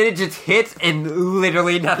 Yeah. And then it just hits and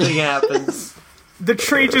literally nothing happens. The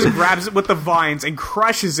tree just grabs it with the vines and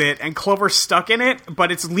crushes it, and Clover's stuck in it,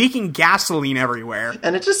 but it's leaking gasoline everywhere.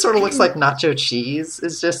 And it just sort of looks like nacho cheese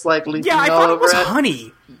is just, like, leaking I all thought it over was it.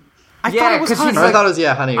 honey. I Yeah, thought it was 'cause he's honey. Or I thought it was,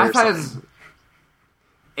 honey or I thought it something. was...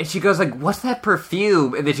 And she goes like, what's that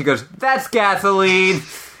perfume? And then she goes, that's gasoline!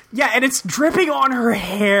 Yeah, and it's dripping on her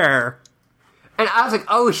hair. And I was like,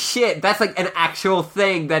 oh shit, that's like an actual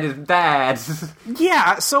thing that is bad.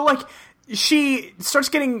 Yeah, so, like, she starts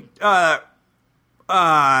getting thrown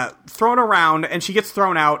around, and she gets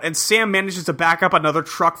thrown out, and Sam manages to back up another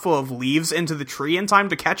truck full of leaves into the tree in time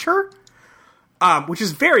to catch her, which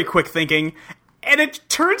is very quick thinking. And it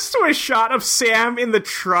turns to a shot of Sam in the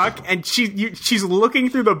truck, and she's looking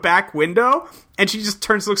through the back window, and she just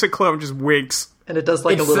turns, looks at Chloe, and just winks. And it does,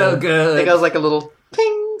 like, It's a little... so good. It goes, like, a little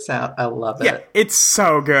ping sound. I love it. Yeah, it's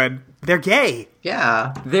so good. They're gay.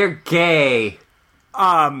 Yeah. They're gay.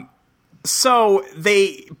 So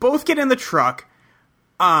they both get in the truck,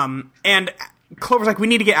 and Clover's like, we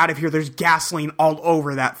need to get out of here. There's gasoline all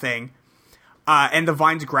over that thing. And the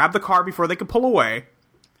vines grab the car before they can pull away.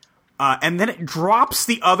 And then it drops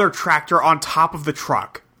the other tractor on top of the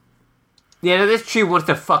truck. Yeah, no, this tree wants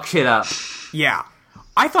to fuck shit up. Yeah.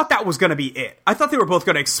 I thought that was going to be it. I thought they were both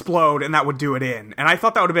going to explode and that would do it in. And I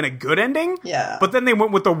thought that would have been a good ending. Yeah. But then they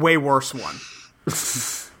went with the way worse one.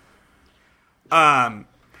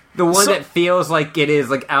 The one that feels like it is,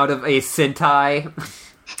 like, out of a Sentai.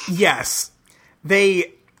 Yes.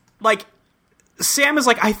 They, like, Sam is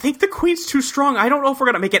like, I think the queen's too strong. I don't know if we're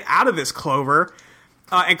going to make it out of this, Clover.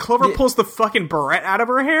 And Clover pulls the fucking barrette out of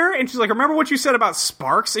her hair, and she's like, remember what you said about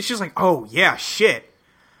sparks? And she's like, oh, yeah, shit.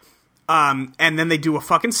 And then they do a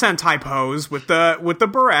fucking Sentai pose with the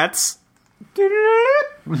barrettes.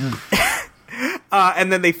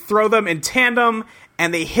 And then they throw them in tandem,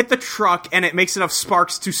 and they hit the truck, and it makes enough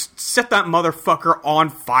sparks to set that motherfucker on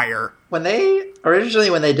fire. When they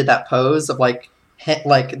did that pose of, like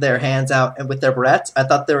their hands out and with their barrettes, I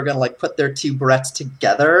thought they were going to, like, put their two barrettes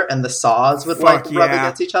together and the saws would, rub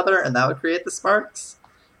against each other and that would create the sparks.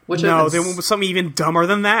 No, they went with something even dumber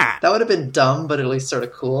than that. That would have been dumb, but at least sort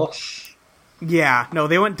of cool. Yeah, no,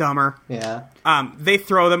 they went dumber. Yeah. They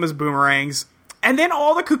throw them as boomerangs, and then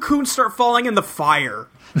all the cocoons start falling in the fire.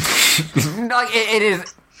 No,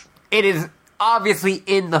 it is obviously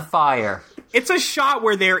in the fire. It's a shot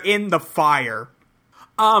where they're in the fire.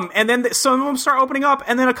 And then some of them start opening up,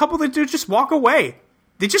 and then a couple of the dudes just walk away.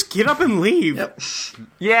 They just get up and leave. Yep.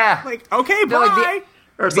 Yeah. Like, okay, No, bye. like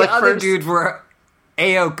Or it's the like other first, dudes were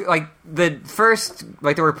like, the first,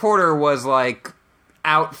 like, the reporter was, like,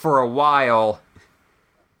 out for a while.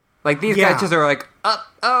 Like, these guys just are like,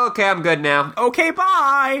 oh, okay, I'm good now. Okay,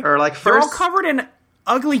 bye. Or, like, They're all first... covered in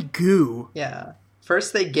ugly goo. Yeah.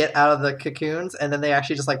 First they get out of the cocoons, and then they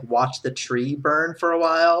actually just, like, watch the tree burn for a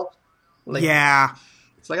while. Like, Yeah.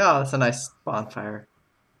 It's like, oh, that's a nice bonfire.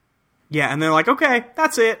 Yeah, and they're like, okay,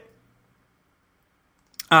 that's it.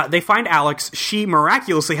 They find Alex. She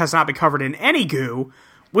miraculously has not been covered in any goo,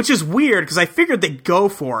 which is weird, because I figured they'd go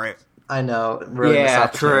for it. I know. Really Yeah,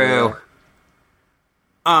 true.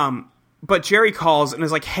 But Jerry calls and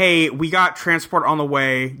is like, hey, we got transport on the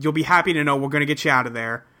way. You'll be happy to know we're going to get you out of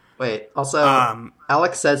there. Wait, also,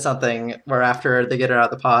 Alex said something where after they get her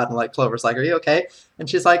out of the pod, and, like, Clover's like, are you okay? And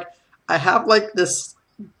she's like, I have, like, this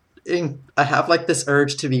I have like this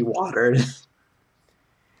urge to be watered.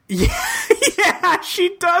 Yeah,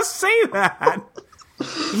 she does say that.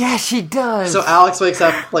 Yeah, she does. So Alex wakes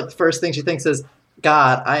up, like, the first thing she thinks is,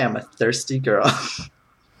 God, I am a thirsty girl.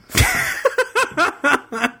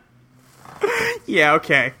 Yeah,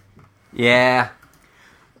 okay. Yeah.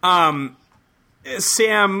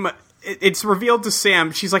 Sam, it's revealed to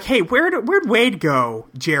Sam, she's like, hey, where'd Wade go,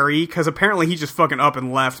 Jerry? Because apparently he just fucking up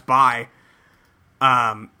and left by.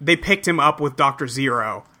 They picked him up with Dr.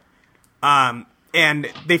 Zero. And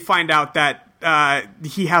they find out that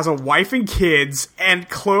he has a wife and kids, and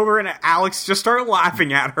Clover and Alex just start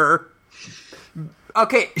laughing at her.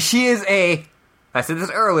 Okay, she is I said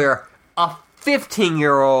this earlier, a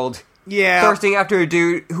 15-year-old Yeah. thirsting after a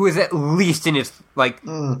dude who is at least in his, like,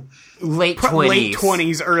 late 20s. Late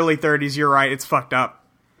 20s, early 30s, you're right, it's fucked up.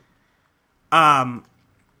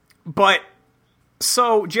 But,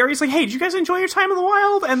 so, Jerry's like, hey, did you guys enjoy your time in the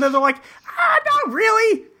wild? And then they're like, not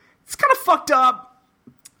really. It's kind of fucked up.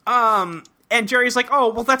 And Jerry's like,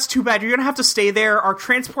 oh, well, that's too bad. You're gonna have to stay there. Our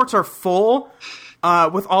transports are full,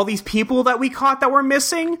 with all these people that we caught that were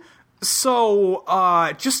missing. So,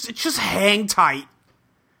 just hang tight.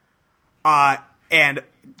 And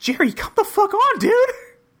Jerry, come the fuck on, dude.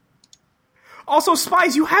 Also,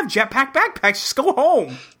 spies, you have jetpack backpacks. Just go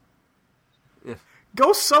home. Yeah.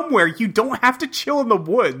 Go somewhere. You don't have to chill in the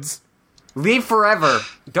woods. Leave forever.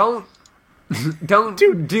 Don't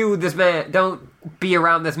do this man. Don't be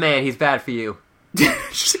around this man. He's bad for you.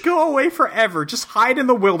 Just go away forever. Just hide in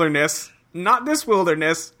the wilderness. Not this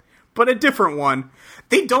wilderness, but a different one.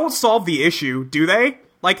 They don't solve the issue, do they?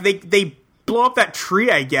 Like, they blow up that tree,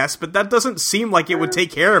 I guess, but that doesn't seem like it would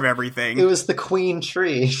take care of everything. It was the queen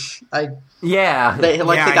tree. Yeah. The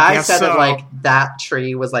Yeah, guy I guess said so. that, like, that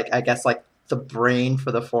tree was, like, I guess, like, the brain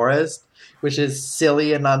for the forest, which is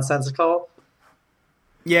silly and nonsensical.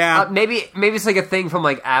 Yeah. Maybe it's like a thing from,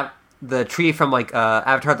 like, the tree from, like,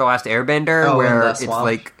 Avatar The Last Airbender, Oh, in where the it's, swamp.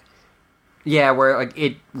 like... Yeah, where, like,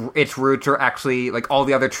 its roots are actually... Like, all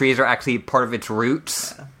the other trees are actually part of its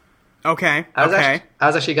roots. Okay. I was Okay.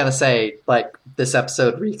 actually going to say, like, this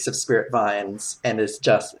episode reeks of spirit vines, and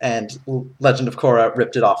Legend of Korra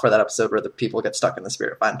ripped it off for that episode where the people get stuck in the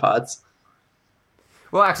spirit vine pods.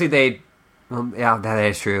 Well, actually, yeah, that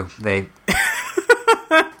is true. The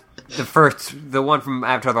one from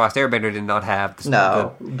Avatar The Last Airbender did not have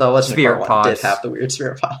the The Legend of spirit Korra one pods. did have the weird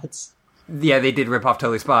spirit pods. Yeah, they did rip off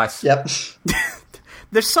Totally Spies. Yep.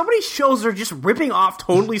 There's so many shows that are just ripping off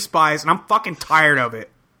Totally Spies, and I'm fucking tired of it.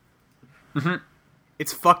 Mm-hmm.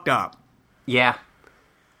 It's fucked up. Yeah.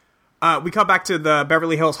 We come back to the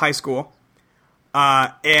Beverly Hills High School,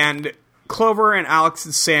 and Clover and Alex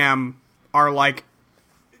and Sam are like...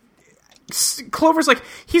 Clover's like,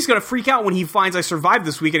 he's gonna freak out when he finds I survived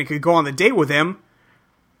this week and could go on the date with him.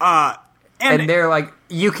 And they're like,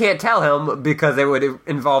 you can't tell him because it would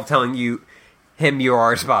involve telling him you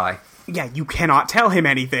are a spy. Yeah, you cannot tell him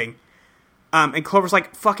anything. And Clover's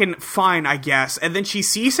like, fucking fine, I guess. And then she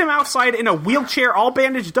sees him outside in a wheelchair all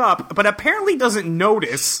bandaged up, but apparently doesn't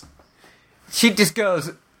notice. She just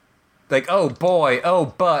goes, like, oh boy, oh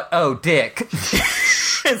butt, oh dick.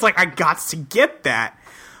 It's like, I got to get that.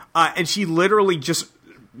 And she literally just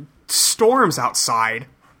storms outside.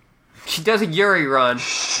 She does a Yuri run.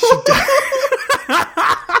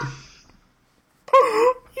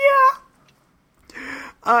 Yeah.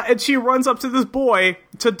 And she runs up to this boy,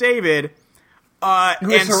 to David,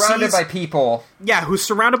 Who's surrounded by people. Yeah, who's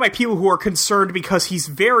surrounded by people who are concerned because he's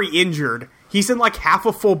very injured. He's in like half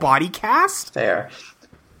a full body cast. Fair.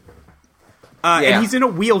 And he's in a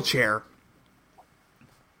wheelchair.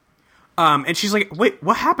 And she's like, wait,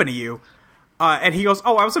 what happened to you? And he goes,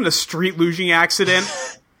 oh, I was in a street lugeing accident.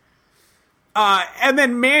 And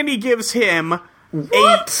then Mandy gives him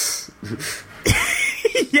What?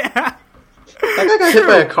 Yeah. That guy got hit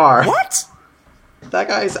by a car. What? That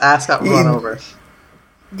guy's ass got run over.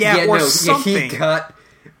 Yeah, or something. He got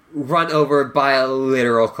run over by a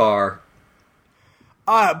literal car.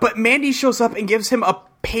 But Mandy shows up and gives him a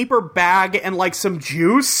paper bag and like some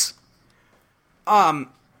juice. And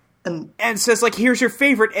says like, here's your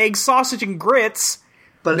favorite egg, sausage, and grits.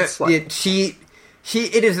 But it's like...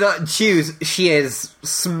 It is not juice. She has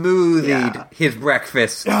smoothied his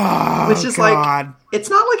breakfast. Oh, which is God. like... It's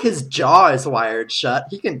not like his jaw is wired shut.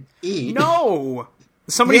 He can eat. No!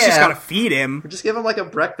 Somebody's just gotta feed him. Or just give him like a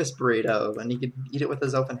breakfast burrito and he can eat it with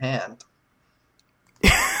his open hand.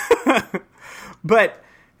 But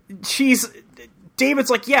David's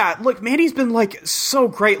like, yeah, look, Mandy's been like so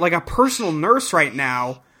great, like a personal nurse right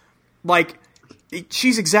now. Like,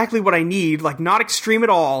 she's exactly what I need, like not extreme at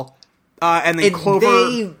all. And then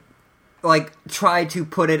Clover... like try to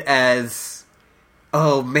put it as,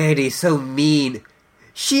 oh, Mandy's so mean.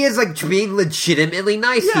 She is like being legitimately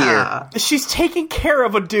nice here. She's taking care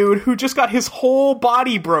of a dude who just got his whole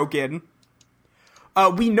body broken.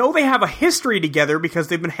 We know they have a history together because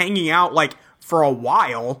they've been hanging out, like, for a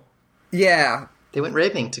while. Yeah. They went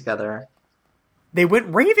raving together.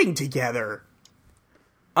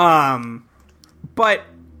 But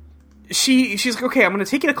she's like, okay, I'm going to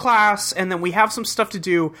take you to class, and then we have some stuff to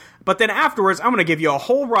do, but then afterwards, I'm going to give you a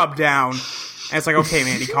whole rub down. And it's like, okay,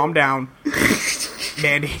 Mandy, calm down.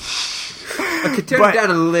 Mandy. Okay, turn it down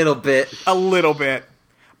a little bit. A little bit.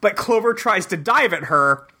 But Clover tries to dive at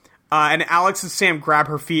her, and Alex and Sam grab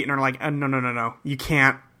her feet and are like, no, you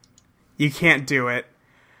can't do it.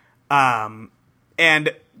 And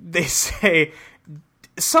they say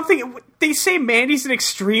something, they say Mandy's an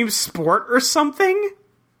extreme sport or something?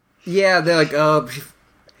 Yeah, they're like, oh,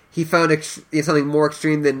 he found something more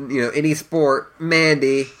extreme than, any sport,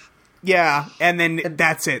 Mandy. Yeah, and then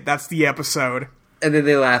that's it. That's the episode. And then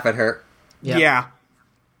they laugh at her. Yep. Yeah.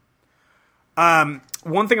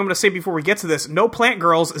 One thing I'm going to say before we get to this, no Plant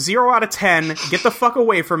Girls, 0 out of 10, get the fuck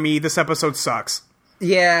away from me, this episode sucks.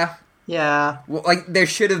 Yeah. Yeah. Well, like, there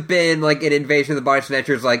should have been, like, an Invasion of the Body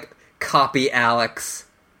Snatchers, like, copy Alex.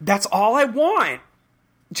 That's all I want.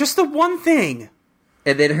 Just the one thing.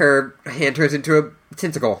 And then her hand turns into a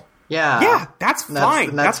tentacle. Yeah. Yeah, that's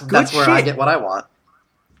fine. That's good That's where shit. I get what I want.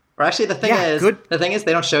 Or actually, the thing is,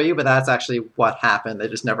 they don't show you, but that's actually what happened. They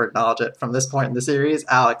just never acknowledge it. From this point in the series,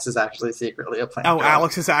 Alex is actually secretly a plant girl.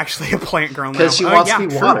 Alex is actually a plant girl now. Because she wants to be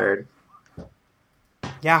true. watered.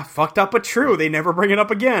 Yeah, fucked up but true. They never bring it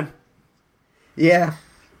up again. Yeah.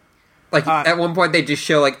 Like, at one point they just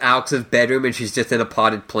show, like, Alex's bedroom and she's just in a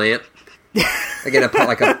potted plant. Like, in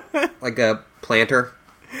like a planter.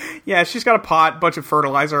 Yeah, she's got a pot, bunch of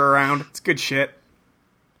fertilizer around. It's good shit.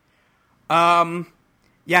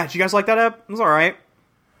 Yeah, did you guys like that ep? It was alright.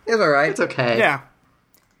 It was alright. It's okay. Yeah.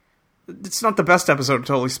 It's not the best episode of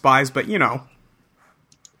Totally Spies, but, Yeah,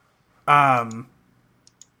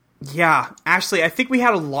 Ashley, I think we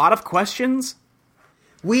had a lot of questions.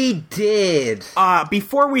 We did.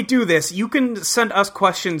 Before we do this, you can send us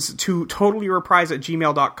questions to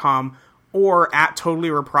totallyreprise@gmail.com or at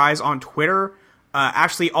totallyreprise on Twitter.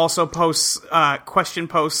 Ashley also posts question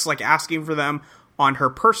posts, like asking for them, on her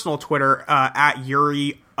personal Twitter at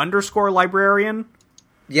Yuri_librarian.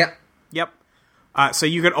 Yep. So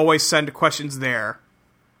you can always send questions there.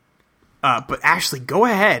 But Ashley, go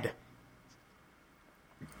ahead.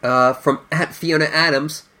 From at Fiona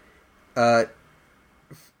Adams.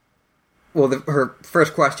 Her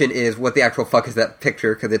first question is, what the actual fuck is that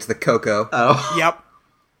picture? Because it's the Coco. Oh. Yep.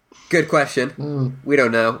 Good question. We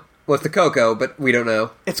don't know. Well, it's the Coco, but we don't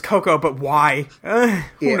know. It's Coco, but why?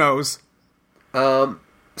 Who knows?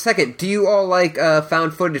 Second, do you all like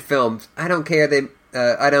found footage films? I don't care.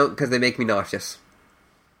 I don't, because they make me nauseous.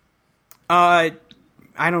 I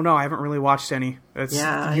don't know. I haven't really watched any.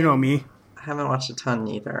 You know me. I haven't watched a ton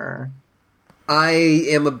either. I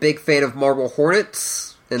am a big fan of Marble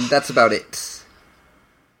Hornets, and that's about it.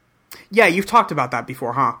 Yeah, you've talked about that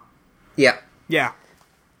before, huh? Yeah. Yeah.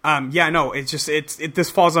 No, it's just, this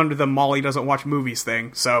falls under the Molly doesn't watch movies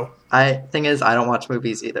thing, so. Thing is, I don't watch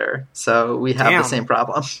movies either, so we have the same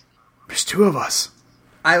problem. There's two of us.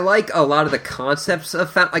 I like a lot of the concepts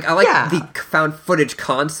of I like the found footage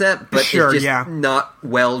concept, but it's just not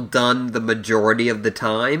well done the majority of the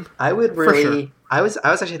time. I would really, sure. I was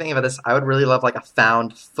actually thinking about this. I would really love like a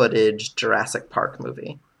found footage Jurassic Park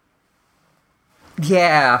movie.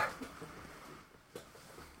 Yeah.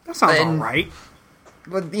 That sounds alright.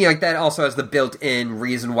 But, like, that also has the built-in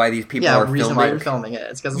reason why these people are filming. Yeah, reason why you're filming it.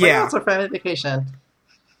 It's because it's our family vacation.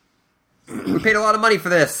 We paid a lot of money for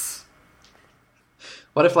this.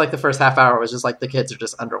 What if, like, the first half hour was just, like, the kids are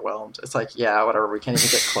just underwhelmed? It's like, yeah, whatever, we can't even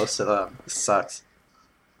get close to them. This sucks.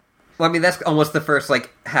 Well, I mean, that's almost the first, like,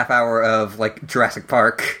 half hour of, like, Jurassic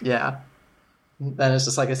Park. Yeah. Then it's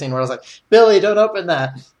just, like, a scene where I was like, Billy, don't open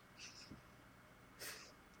that!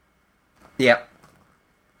 Yep.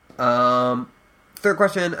 Third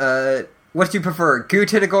question, what do you prefer, goo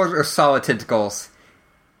tentacles or solid tentacles?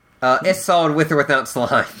 It's solid with or without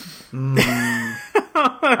slime.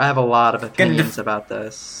 I have a lot of opinions about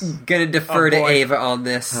this. Gonna defer to Ava on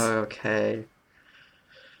this. Okay.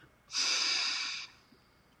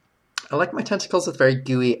 I like my tentacles with very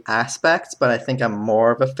gooey aspects, but I think I'm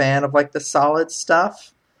more of a fan of, like, the solid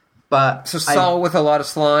stuff. But so solid with a lot of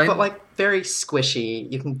slime? But, like, very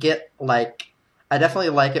squishy. You can get, like... I definitely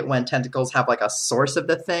like it when tentacles have, like, a source of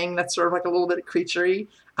the thing that's sort of, like, a little bit creaturey.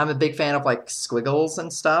 I'm a big fan of, like, squiggles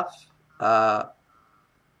and stuff. And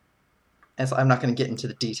and so I'm not going to get into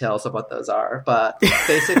the details of what those are, but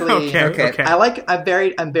basically, Okay. I'm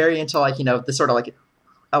very into like, you know, the sort of like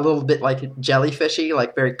a little bit like jellyfishy,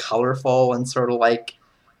 like very colorful and sort of like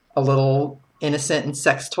a little innocent and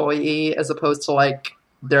sex toy-y, as opposed to like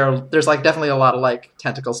there's like definitely a lot of like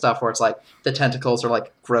tentacle stuff where it's like the tentacles are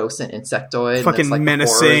like gross and insectoid, Fucking and it's like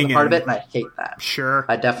menacing the horror is a part of and- it, and I hate that. Sure.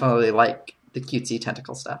 I definitely like the cutesy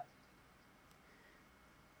tentacle stuff.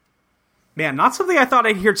 Man, not something I thought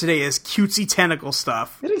I'd hear today is cutesy tentacle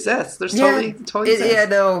stuff. It exists. There's Yeah, totally exists. yeah,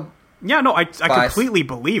 no. Yeah, no, I Bias. completely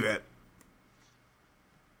believe it.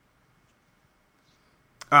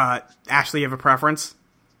 Ashley, you have a preference?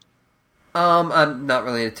 I'm not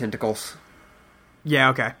really into tentacles. Yeah,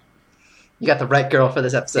 okay. You got the right girl for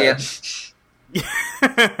this episode.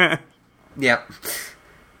 Yeah. Yeah.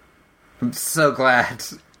 I'm so glad.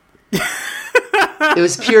 It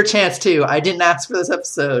was pure chance too. I didn't ask for this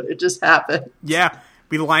episode. It just happened. Yeah,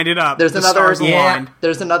 we lined it up. There's the another stars aligned.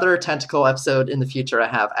 There's another tentacle episode in the future I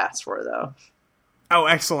have asked for though. Oh,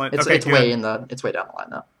 excellent. It's okay, it's good. way it's way down the line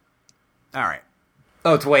though. All right.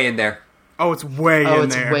 Oh, it's way in there. Oh, it's way Oh, in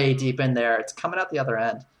it's there. way deep in there. It's coming out the other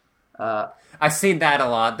end. I've seen that a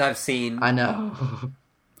lot. I've seen I know.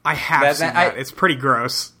 I have That- seen that- that. I- It's pretty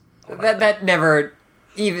gross. that never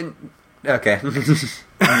even. Okay.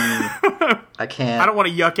 I can't. I don't want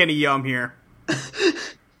to yuck any yum here.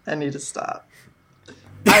 I need to stop.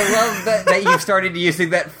 I love that you started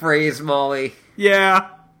using that phrase, Molly. Yeah.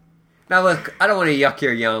 Now look, I don't want to yuck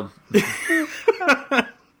your yum.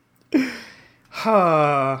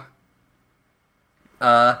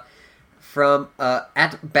 From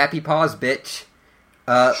at Bappy Paws Bitch,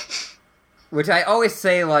 which I always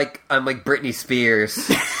say like I'm like Britney Spears.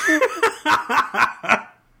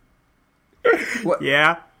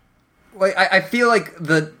 Yeah. Like I feel like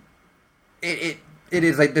it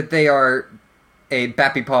is like that they are a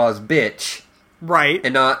Bappy Paws bitch Right.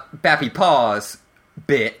 and not Bappy Paws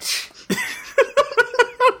bitch.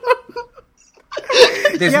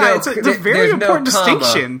 There's Yeah, no, it's a there's very no important comma.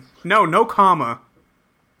 distinction. No comma.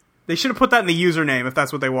 They should have put that in the username if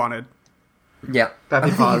that's what they wanted. Yeah, I Bappy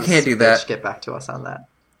think Paws, you can't do that. bitch, get back to us on that.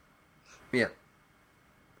 Yeah.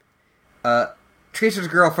 Tracer's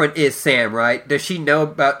girlfriend is Sam, right? Does she know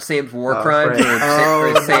about Sam's war crimes, great. or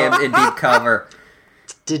is Sam in deep cover?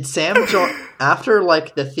 Did Sam join after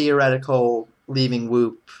like the theoretical leaving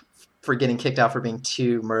Whoop for getting kicked out for being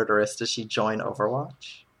too murderous? Does she join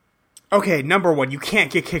Overwatch? Okay, number one, you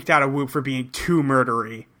can't get kicked out of Whoop for being too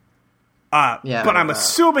murdery. Yeah, but I'm no.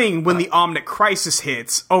 assuming when the Omnic Crisis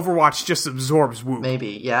hits, Overwatch just absorbs Whoop.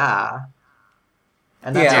 Maybe, yeah.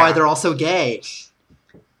 And that's Yeah. why they're also gay.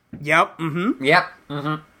 Yep. Mm-hmm. Yep.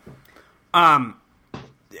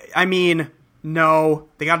 I mean, no,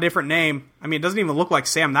 they got a different name. I mean, it doesn't even look like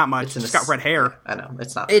Sam that much. It's It's in just a got red hair. I know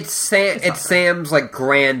it's not. It's Sam. not It's Sam's like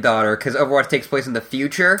granddaughter because Overwatch takes place in the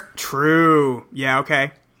future. True. Yeah.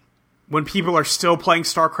 Okay. When people are still playing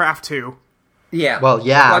StarCraft 2. Yeah. well,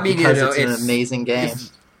 yeah, I mean, because you know, it's an amazing game.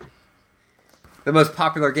 it's the most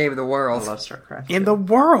popular game in the I world. love StarCraft. In 2. the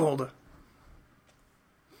world.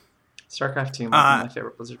 StarCraft 2 might be my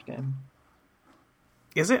favorite Blizzard game.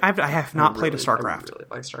 Is it? I have not played a I StarCraft. really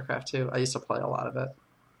like StarCraft 2. I used to play a lot of it.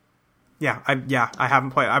 Yeah, I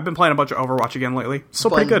haven't played. I've been playing a bunch of Overwatch again lately.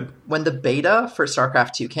 Still pretty good. When the beta for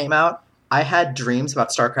StarCraft 2 came out, I had dreams about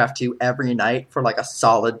StarCraft 2 every night for like a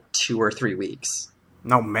solid 2 or 3 weeks.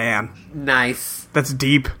 Oh man, Nice. that's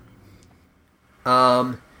deep.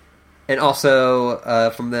 And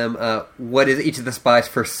also from them, what is each of the spies'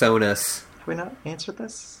 personas? Have we not answered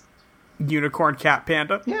this? Unicorn, cat,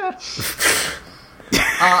 panda. Yeah.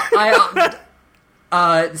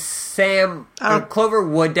 Sam, Clover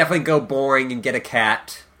would definitely go boring and get a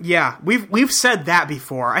cat. Yeah, we've said that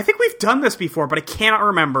before. I think we've done this before, but I cannot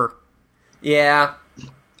remember. Yeah,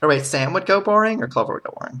 Or wait, Sam would go boring or Clover would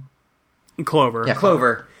go boring? Clover. Yeah.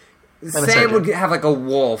 Clover. misheard Sam you. would have like a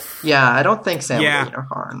wolf. Yeah, I don't think Sam Yeah. would be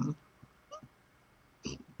unicorn.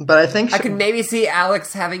 But I think I could maybe see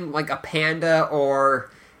Alex having like a panda or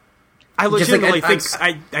I Just like legitimately a-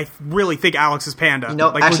 think I really think Alex is panda. you know,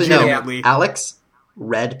 like actually no, legitimately. Alex,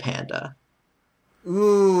 red panda.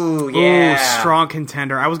 ooh yeah, Ooh, strong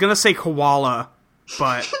contender. I was gonna say koala,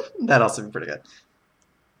 but That'd also be pretty good.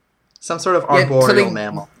 Some sort of Yeah, arboreal something-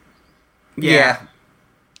 mammal. yeah.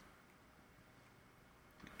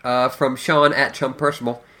 From Sean at Chum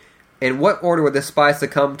Percival. In what order would the spies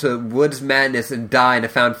succumb to Wood's madness and die in a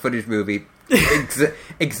found footage movie?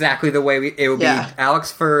 Exactly the way it would Yeah. be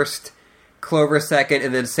Alex first, Clover second,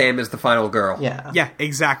 and then Sam is the final girl. Yeah. yeah,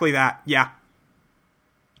 exactly that.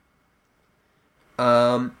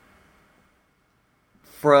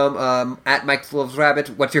 from at Mike Loves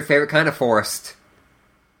Rabbit, what's your favorite kind of forest?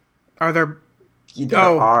 Are there? There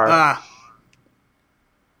are.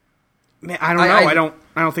 Man, I don't know.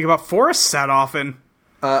 I don't think about forests that often.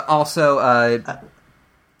 Also, I'm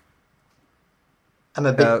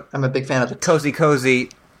a big fan of the Cozy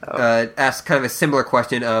asked kind of a similar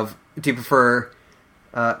question of, do you prefer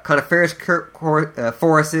coniferous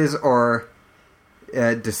forests or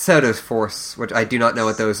deciduous forests, which I do not know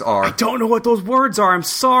what those are. I don't know what those words are. I'm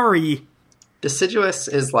sorry. Deciduous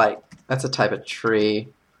is that's a type of tree.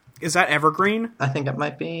 Is that evergreen? I think it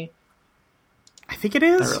might be. I think it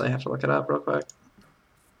is. I really have to look it up real quick.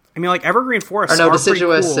 I mean, evergreen forests no, are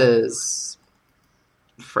deciduous pretty cool. is...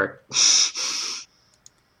 Frick.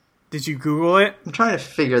 Did you Google it? I'm trying to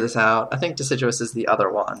figure this out. I think deciduous is the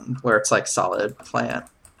other one, where it's solid plant.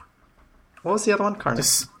 What was the other one?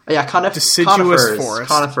 Deciduous forest.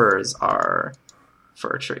 Conifers are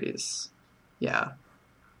fir trees. Yeah.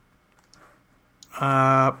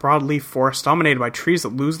 Broadleaf forest dominated by trees that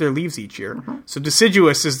lose their leaves each year. Mm-hmm. So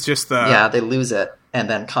deciduous is just the... Yeah, they lose it. And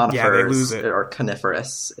then conifers they lose it. Or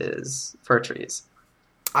coniferous is fir trees.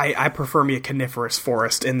 I prefer me a coniferous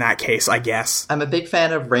forest in that case, I guess. I'm a big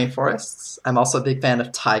fan of rainforests. I'm also a big fan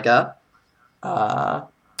of taiga. Oh,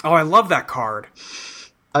 I love that card.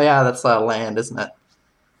 Oh yeah, that's land, isn't it?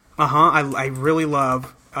 Uh-huh. I really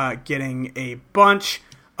love getting a bunch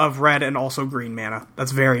of red and also green mana.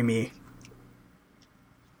 That's very me.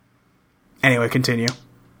 Anyway, continue.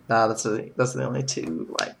 That's the only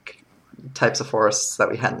two types of forests that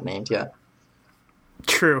we hadn't named yet.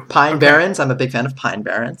 True. Pine barrens. I'm a big fan of pine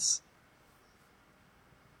barrens.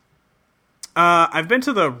 I've been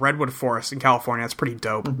to the redwood forest in California. It's pretty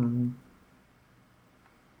dope. Mm-hmm.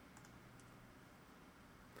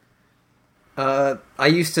 I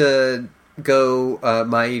used to go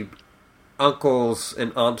my uncle's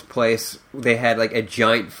and aunt's place. They had a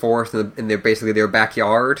giant forest in their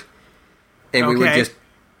backyard, and we would just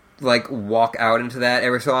walk out into that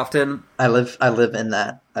every so often. I live in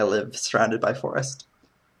that. I live surrounded by forest.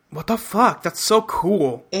 What the fuck? That's so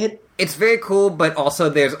cool. It's very cool, but also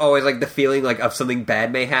there's always the feeling of something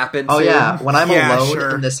bad may happen. Oh soon. yeah, when I'm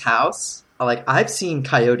alone in this house, I've seen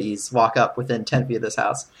coyotes walk up within 10 feet of this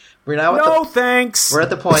house. Thanks. We're at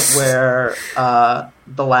the point where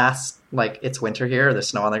the last it's winter here. There's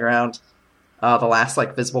snow on the ground. The last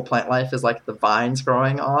visible plant life is the vines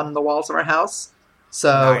growing on the walls of our house.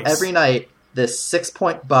 So every night, this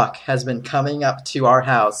 6-point buck has been coming up to our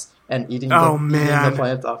house and eating the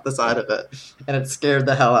plants off the side of it. And it scared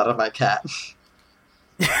the hell out of my cat.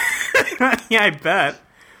 Yeah, I bet.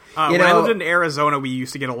 When I lived in Arizona, we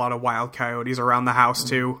used to get a lot of wild coyotes around the house,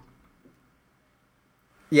 too.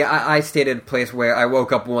 Yeah, I stayed at a place where I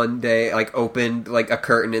woke up one day, opened, a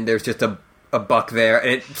curtain, and there's just a buck there, and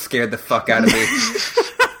it scared the fuck out of me.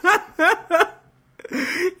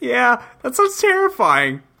 Yeah, that sounds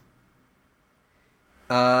terrifying.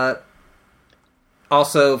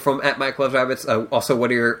 Also, from at Mike Loves Rabbits, also, what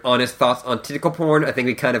are your honest thoughts on tentacle porn? I think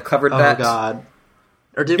we kind of covered that. Oh, God.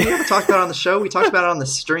 Or did we ever talk about it on the show? We talked about it on the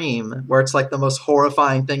stream, where it's the most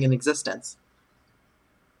horrifying thing in existence.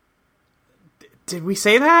 Did we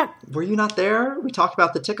say that? Were you not there? We talked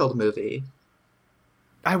about the Tickled movie.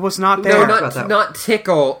 I was not there. No, not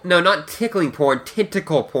tickle. No, not tickling porn.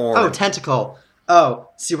 Tentacle porn. Oh, tentacle. Oh,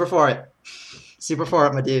 super for it. Super for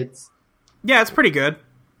it, my dudes. Yeah, it's pretty good.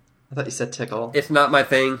 I thought you said tickle. It's not my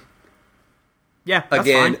thing. Yeah, that's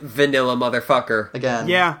Again, fine. vanilla motherfucker. Again.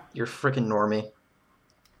 Yeah. You're freaking normie.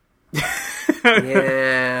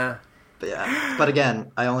 Yeah. But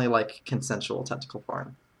again, I only like consensual tentacle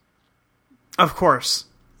porn. Of course.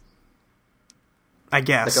 I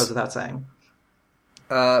guess. That goes without saying.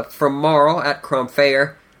 From Marl at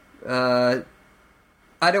Crumfair, I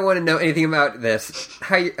don't want to know anything about this.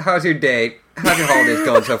 How's your day? How's your holidays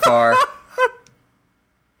going so far?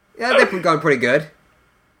 Yeah, they've been going pretty good.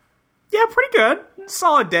 Yeah, pretty good.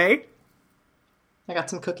 Solid day. I got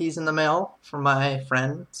some cookies in the mail from my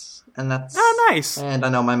friends, and that's... Oh, nice. And I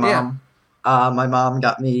know my mom. Yeah. My mom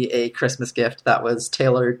got me a Christmas gift that was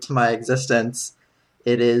tailored to my existence.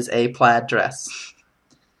 It is a plaid dress.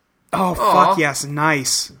 Oh, fuck yes.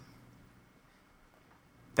 Nice.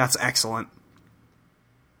 That's excellent.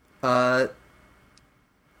 From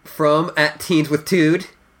at Teens with Tude.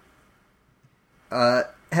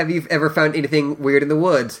 Have you ever found anything weird in the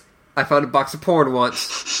woods? I found a box of porn once.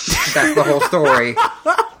 That's the whole story.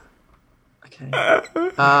 Okay.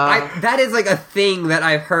 That is a thing that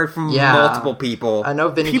I've heard from multiple people. I know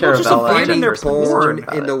Vinny People just Caravella. abandon their porn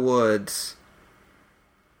in the woods.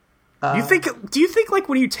 Do you think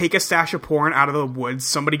when you take a stash of porn out of the woods,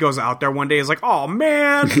 somebody goes out there one day and is like, oh,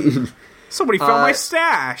 man. Somebody found my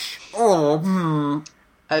stash. Oh,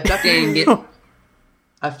 I dang definitely it.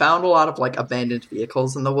 I found a lot of like abandoned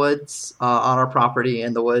vehicles in the woods. On our property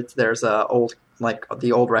in the woods, there's the old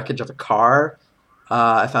wreckage of a car.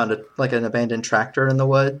 I found an abandoned tractor in the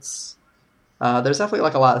woods. There's definitely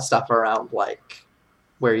like a lot of stuff around like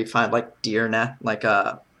where you find like deer net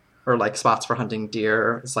or like spots for hunting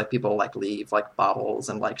deer. It's like people like leave like bottles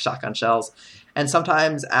and like shotgun shells, and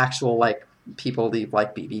sometimes actual like people leave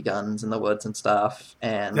like BB guns in the woods and stuff.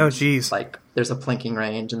 And Oh, jeez. like there's a plinking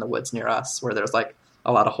range in the woods near us where there's like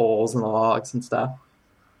a lot of holes in the logs and stuff.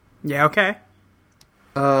 Yeah, okay.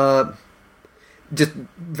 Just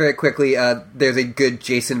very quickly, there's a good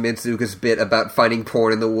Jason Mantzoukas bit about finding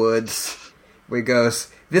porn in the woods, where he goes,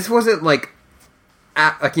 "This wasn't like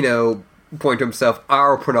point to himself,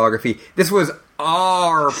 our pornography. This was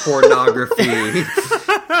our pornography."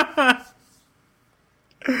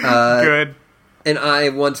 Good. And I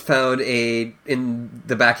once found in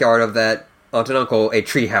the backyard of that aunt and uncle a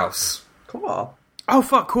treehouse Cool. Oh,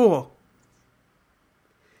 fuck, cool.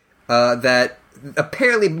 that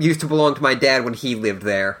apparently used to belong to my dad when he lived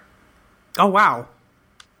there. Oh, wow.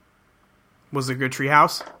 Was it a good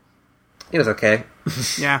treehouse? It was okay.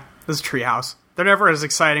 Yeah, this is a treehouse. They're never as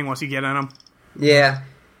exciting once you get in them. Yeah.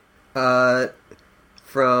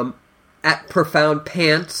 From at Profound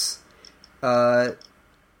Pants. Why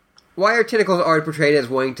are tentacles always portrayed as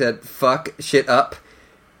wanting to fuck shit up?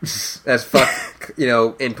 As fuck,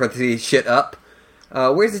 in parentheses, shit up.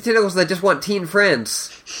 Where's the tentacles that just want teen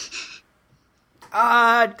friends?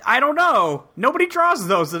 I don't know. Nobody draws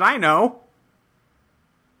those that I know.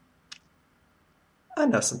 I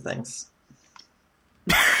know some things.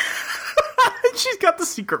 She's got the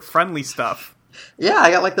secret friendly stuff. Yeah, I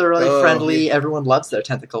got like the really Oh, friendly, yeah. everyone loves their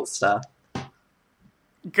tentacles stuff.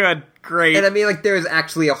 Good, great. And I mean, like, there's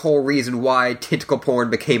actually a whole reason why tentacle porn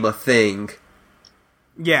became a thing.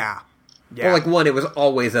 Yeah. Well, like, one, it was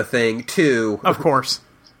always a thing. Two, Of course.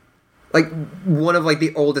 like, one of, like,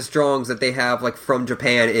 the oldest drawings that they have, like, from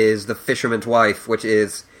Japan is The Fisherman's Wife, which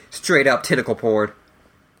is straight up tentacle porn.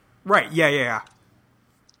 Right, yeah.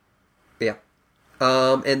 Yeah.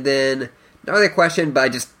 And then, not really a question,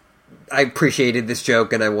 but I appreciated this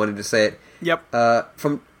joke and I wanted to say it. Yep.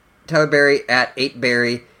 From Tyler Berry at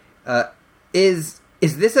 8Berry, is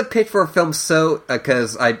this a pitch for a film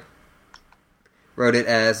because I wrote it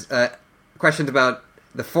as, questions about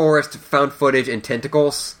the forest, found footage, and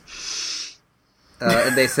tentacles.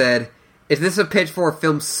 And they said, is this a pitch for a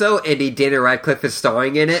film so indie Daniel Radcliffe is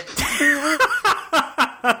starring in it?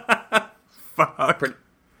 Fuck.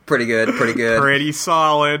 Pretty good. Pretty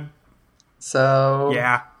solid. So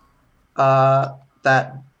Yeah.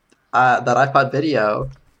 that iPod video,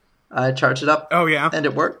 I charge it up. Oh, yeah? And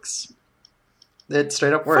it works. It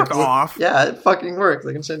straight up works. Fuck off. Yeah, it fucking works.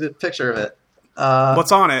 I can show you a picture of it.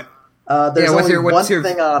 What's on it? There's Yeah, only what's one your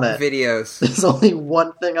thing on it. videos? There's only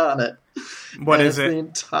one thing on it. What And is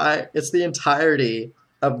it? It's the entirety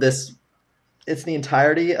of this. It's the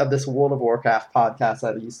entirety of this World of Warcraft podcast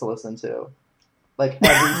that I used to listen to. Like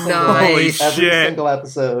Nice. every shit. single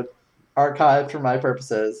episode, archived for my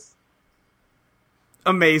purposes.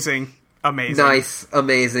 Amazing. Nice,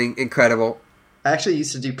 amazing, incredible. I actually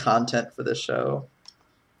used to do content for this show.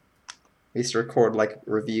 I used to record like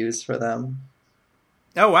reviews for them.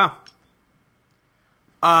 Oh, wow.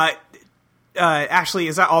 Ashley,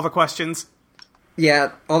 is that all the questions?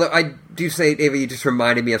 Yeah, although I do say, Ava, you just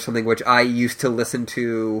reminded me of something which I used to listen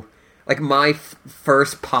to. Like, my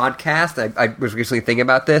first podcast, I was recently thinking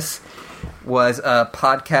about this, was a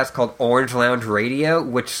podcast called Orange Lounge Radio,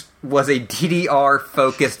 which was a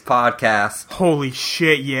DDR-focused podcast. Holy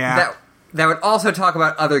shit, yeah. That would also talk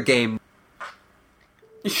about other games.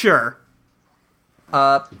 Sure.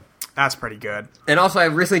 That's pretty good. And also, I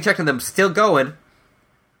recently checked on them, still going.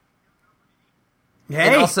 Hey,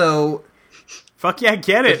 And also, fuck yeah,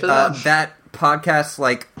 get it. for them. that podcast,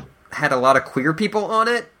 like, had a lot of queer people on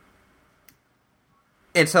it.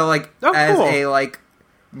 And so, like, Oh, as cool. a, like,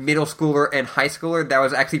 middle schooler and high schooler, that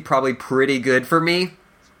was actually probably pretty good for me.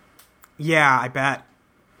 Yeah, I bet.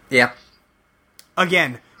 Yeah.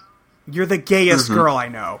 Again, you're the gayest Mm-hmm. girl I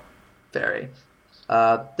know. Very.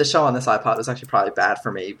 The show on this iPod was actually probably bad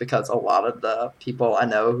for me because a lot of the people I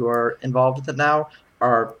know who are involved with it now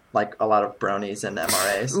are like a lot of bronies and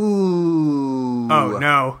MRAs. Ooh. Oh,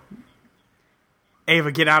 no.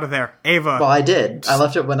 Ava, get out of there. Ava. Well, I did. I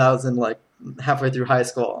left it when I was in like halfway through high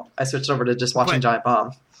school. I switched over to just watching But- Giant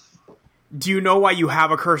Bomb. Do you know why you have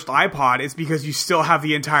a cursed iPod? It's because you still have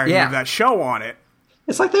the entirety Yeah. of that show on it.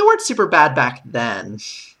 It's like they weren't super bad back then.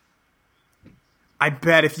 I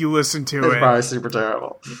bet if you listen It to was it. probably super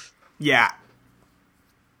terrible. Yeah.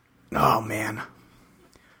 Oh, man.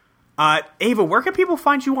 Ava, where can people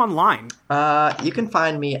find you online? You can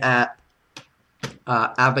find me at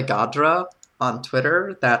Avogadra on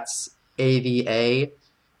Twitter. That's Avagardra.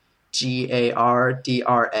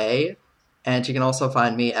 And you can also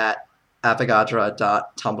find me at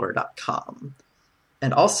avogadra.tumblr.com.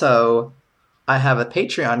 And also, I have a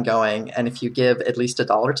Patreon going, and if you give at least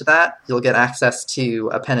 $1 to that, you'll get access to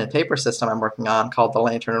a pen and paper system I'm working on called the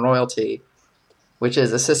Lantern Royalty, which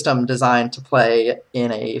is a system designed to play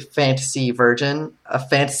in a fantasy version of...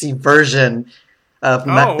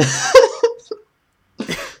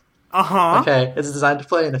 Uh-huh. Okay, it's designed to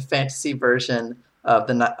play in a fantasy version of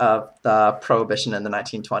the Prohibition in the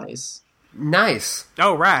 1920s. Nice.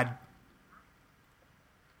 Oh, rad.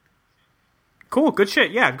 Cool, good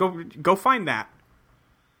shit. Yeah, go find that.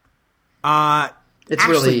 It's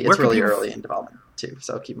Ashley, really early in development too,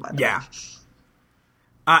 so keep in mind. Yeah.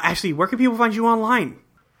 Ashley, where can people find you online?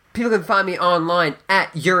 People can find me online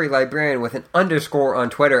at Yuri Librarian with an _, on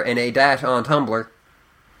Twitter and a dash on Tumblr.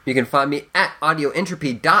 You can find me at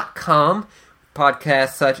audioentropy.com.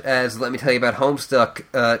 Podcasts such as Let Me Tell You About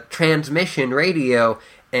Homestuck, Transmission Radio,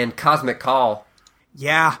 and Cosmic Call.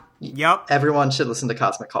 Yeah. Yep. Everyone should listen to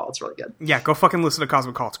Cosmic Call. It's really good. Yeah, go fucking listen to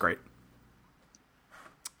Cosmic Call. It's great.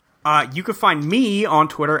 You can find me on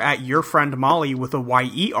Twitter at yourfriendmolly with a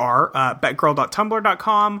Y-E-R,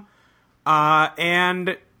 betgirl.tumblr.com,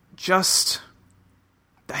 and just...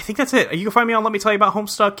 I think that's it. You can find me on Let Me Tell You About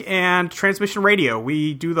Homestuck and Transmission Radio.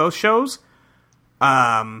 We do those shows. We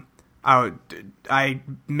haven't done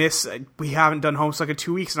Homestuck in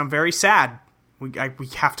 2 weeks, and I'm very sad. We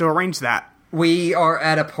have to arrange that. We are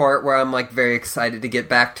at a part where I'm, very excited to get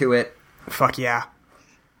back to it. Fuck yeah.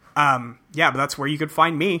 Yeah, but that's where you could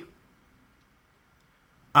find me.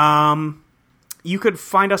 You could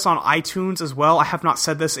find us on iTunes as well. I have not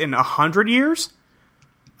said this in 100 years.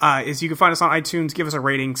 Is you can find us on iTunes, give us a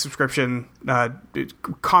rating, subscription,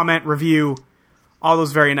 comment, review, all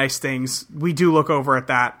those very nice things. We do look over at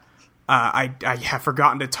that. I have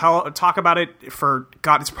forgotten to talk about it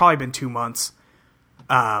it's probably been 2 months.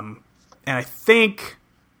 And I think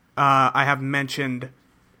I have mentioned...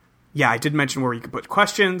 Yeah, I did mention where you can put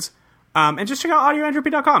questions. And just check out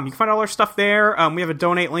audioentropy.com. You can find all our stuff there. We have a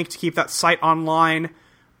donate link to keep that site online.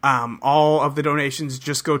 All of the donations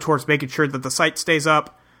just go towards making sure that the site stays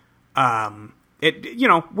up.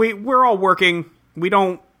 We're all working. We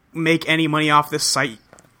don't make any money off this site.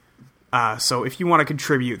 So if you want to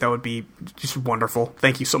contribute, that would be just wonderful.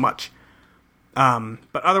 Thank you so much.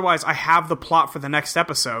 But otherwise, I have the plot for the next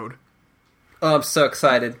episode. Oh, I'm so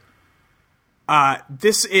excited.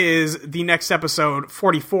 This is the next episode,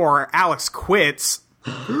 44. Alex quits.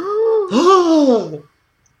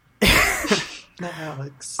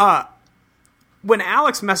 Alex. When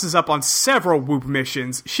Alex messes up on several Whoop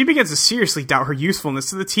missions, she begins to seriously doubt her usefulness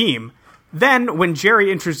to the team. Then, when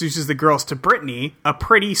Jerry introduces the girls to Brittany, a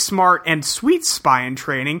pretty, smart, and sweet spy in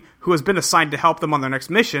training who has been assigned to help them on their next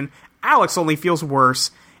mission, Alex only feels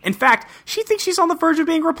worse. In fact, she thinks she's on the verge of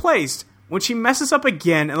being replaced. When she messes up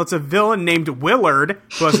again and lets a villain named Willard,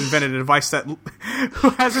 who has invented a device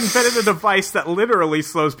that literally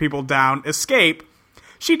slows people down, escape,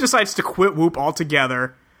 she decides to quit Whoop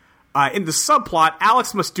altogether. In the subplot,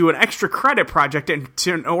 Alex must do an extra credit project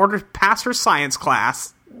in order to pass her science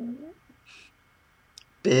class.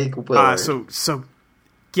 Big Willard. So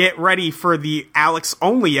get ready for the Alex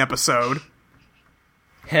only episode.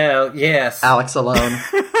 Hell yes. Alex alone.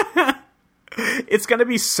 It's gonna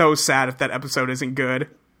be so sad if that episode isn't good.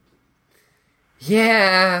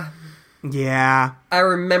 Yeah. Yeah. I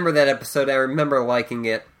remember that episode. I remember liking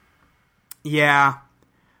it. Yeah.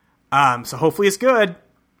 So hopefully it's good.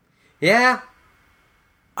 Yeah.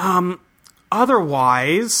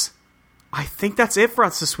 Otherwise, I think that's it for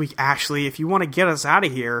us this week, Ashley. If you want to get us out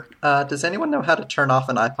of here. Does anyone know how to turn off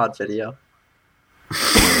an iPod video?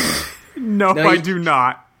 No, I do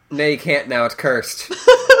not. No, you can't now. It's cursed.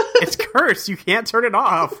 It's cursed. You can't turn it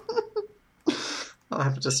off. I'll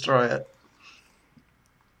have to destroy it.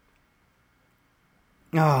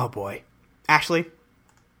 Oh, boy. Ashley?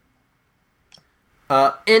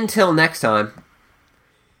 Until next time.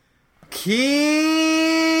 Keep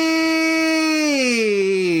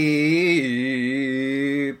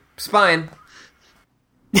spying.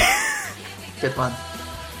 Good one.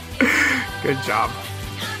 Good job.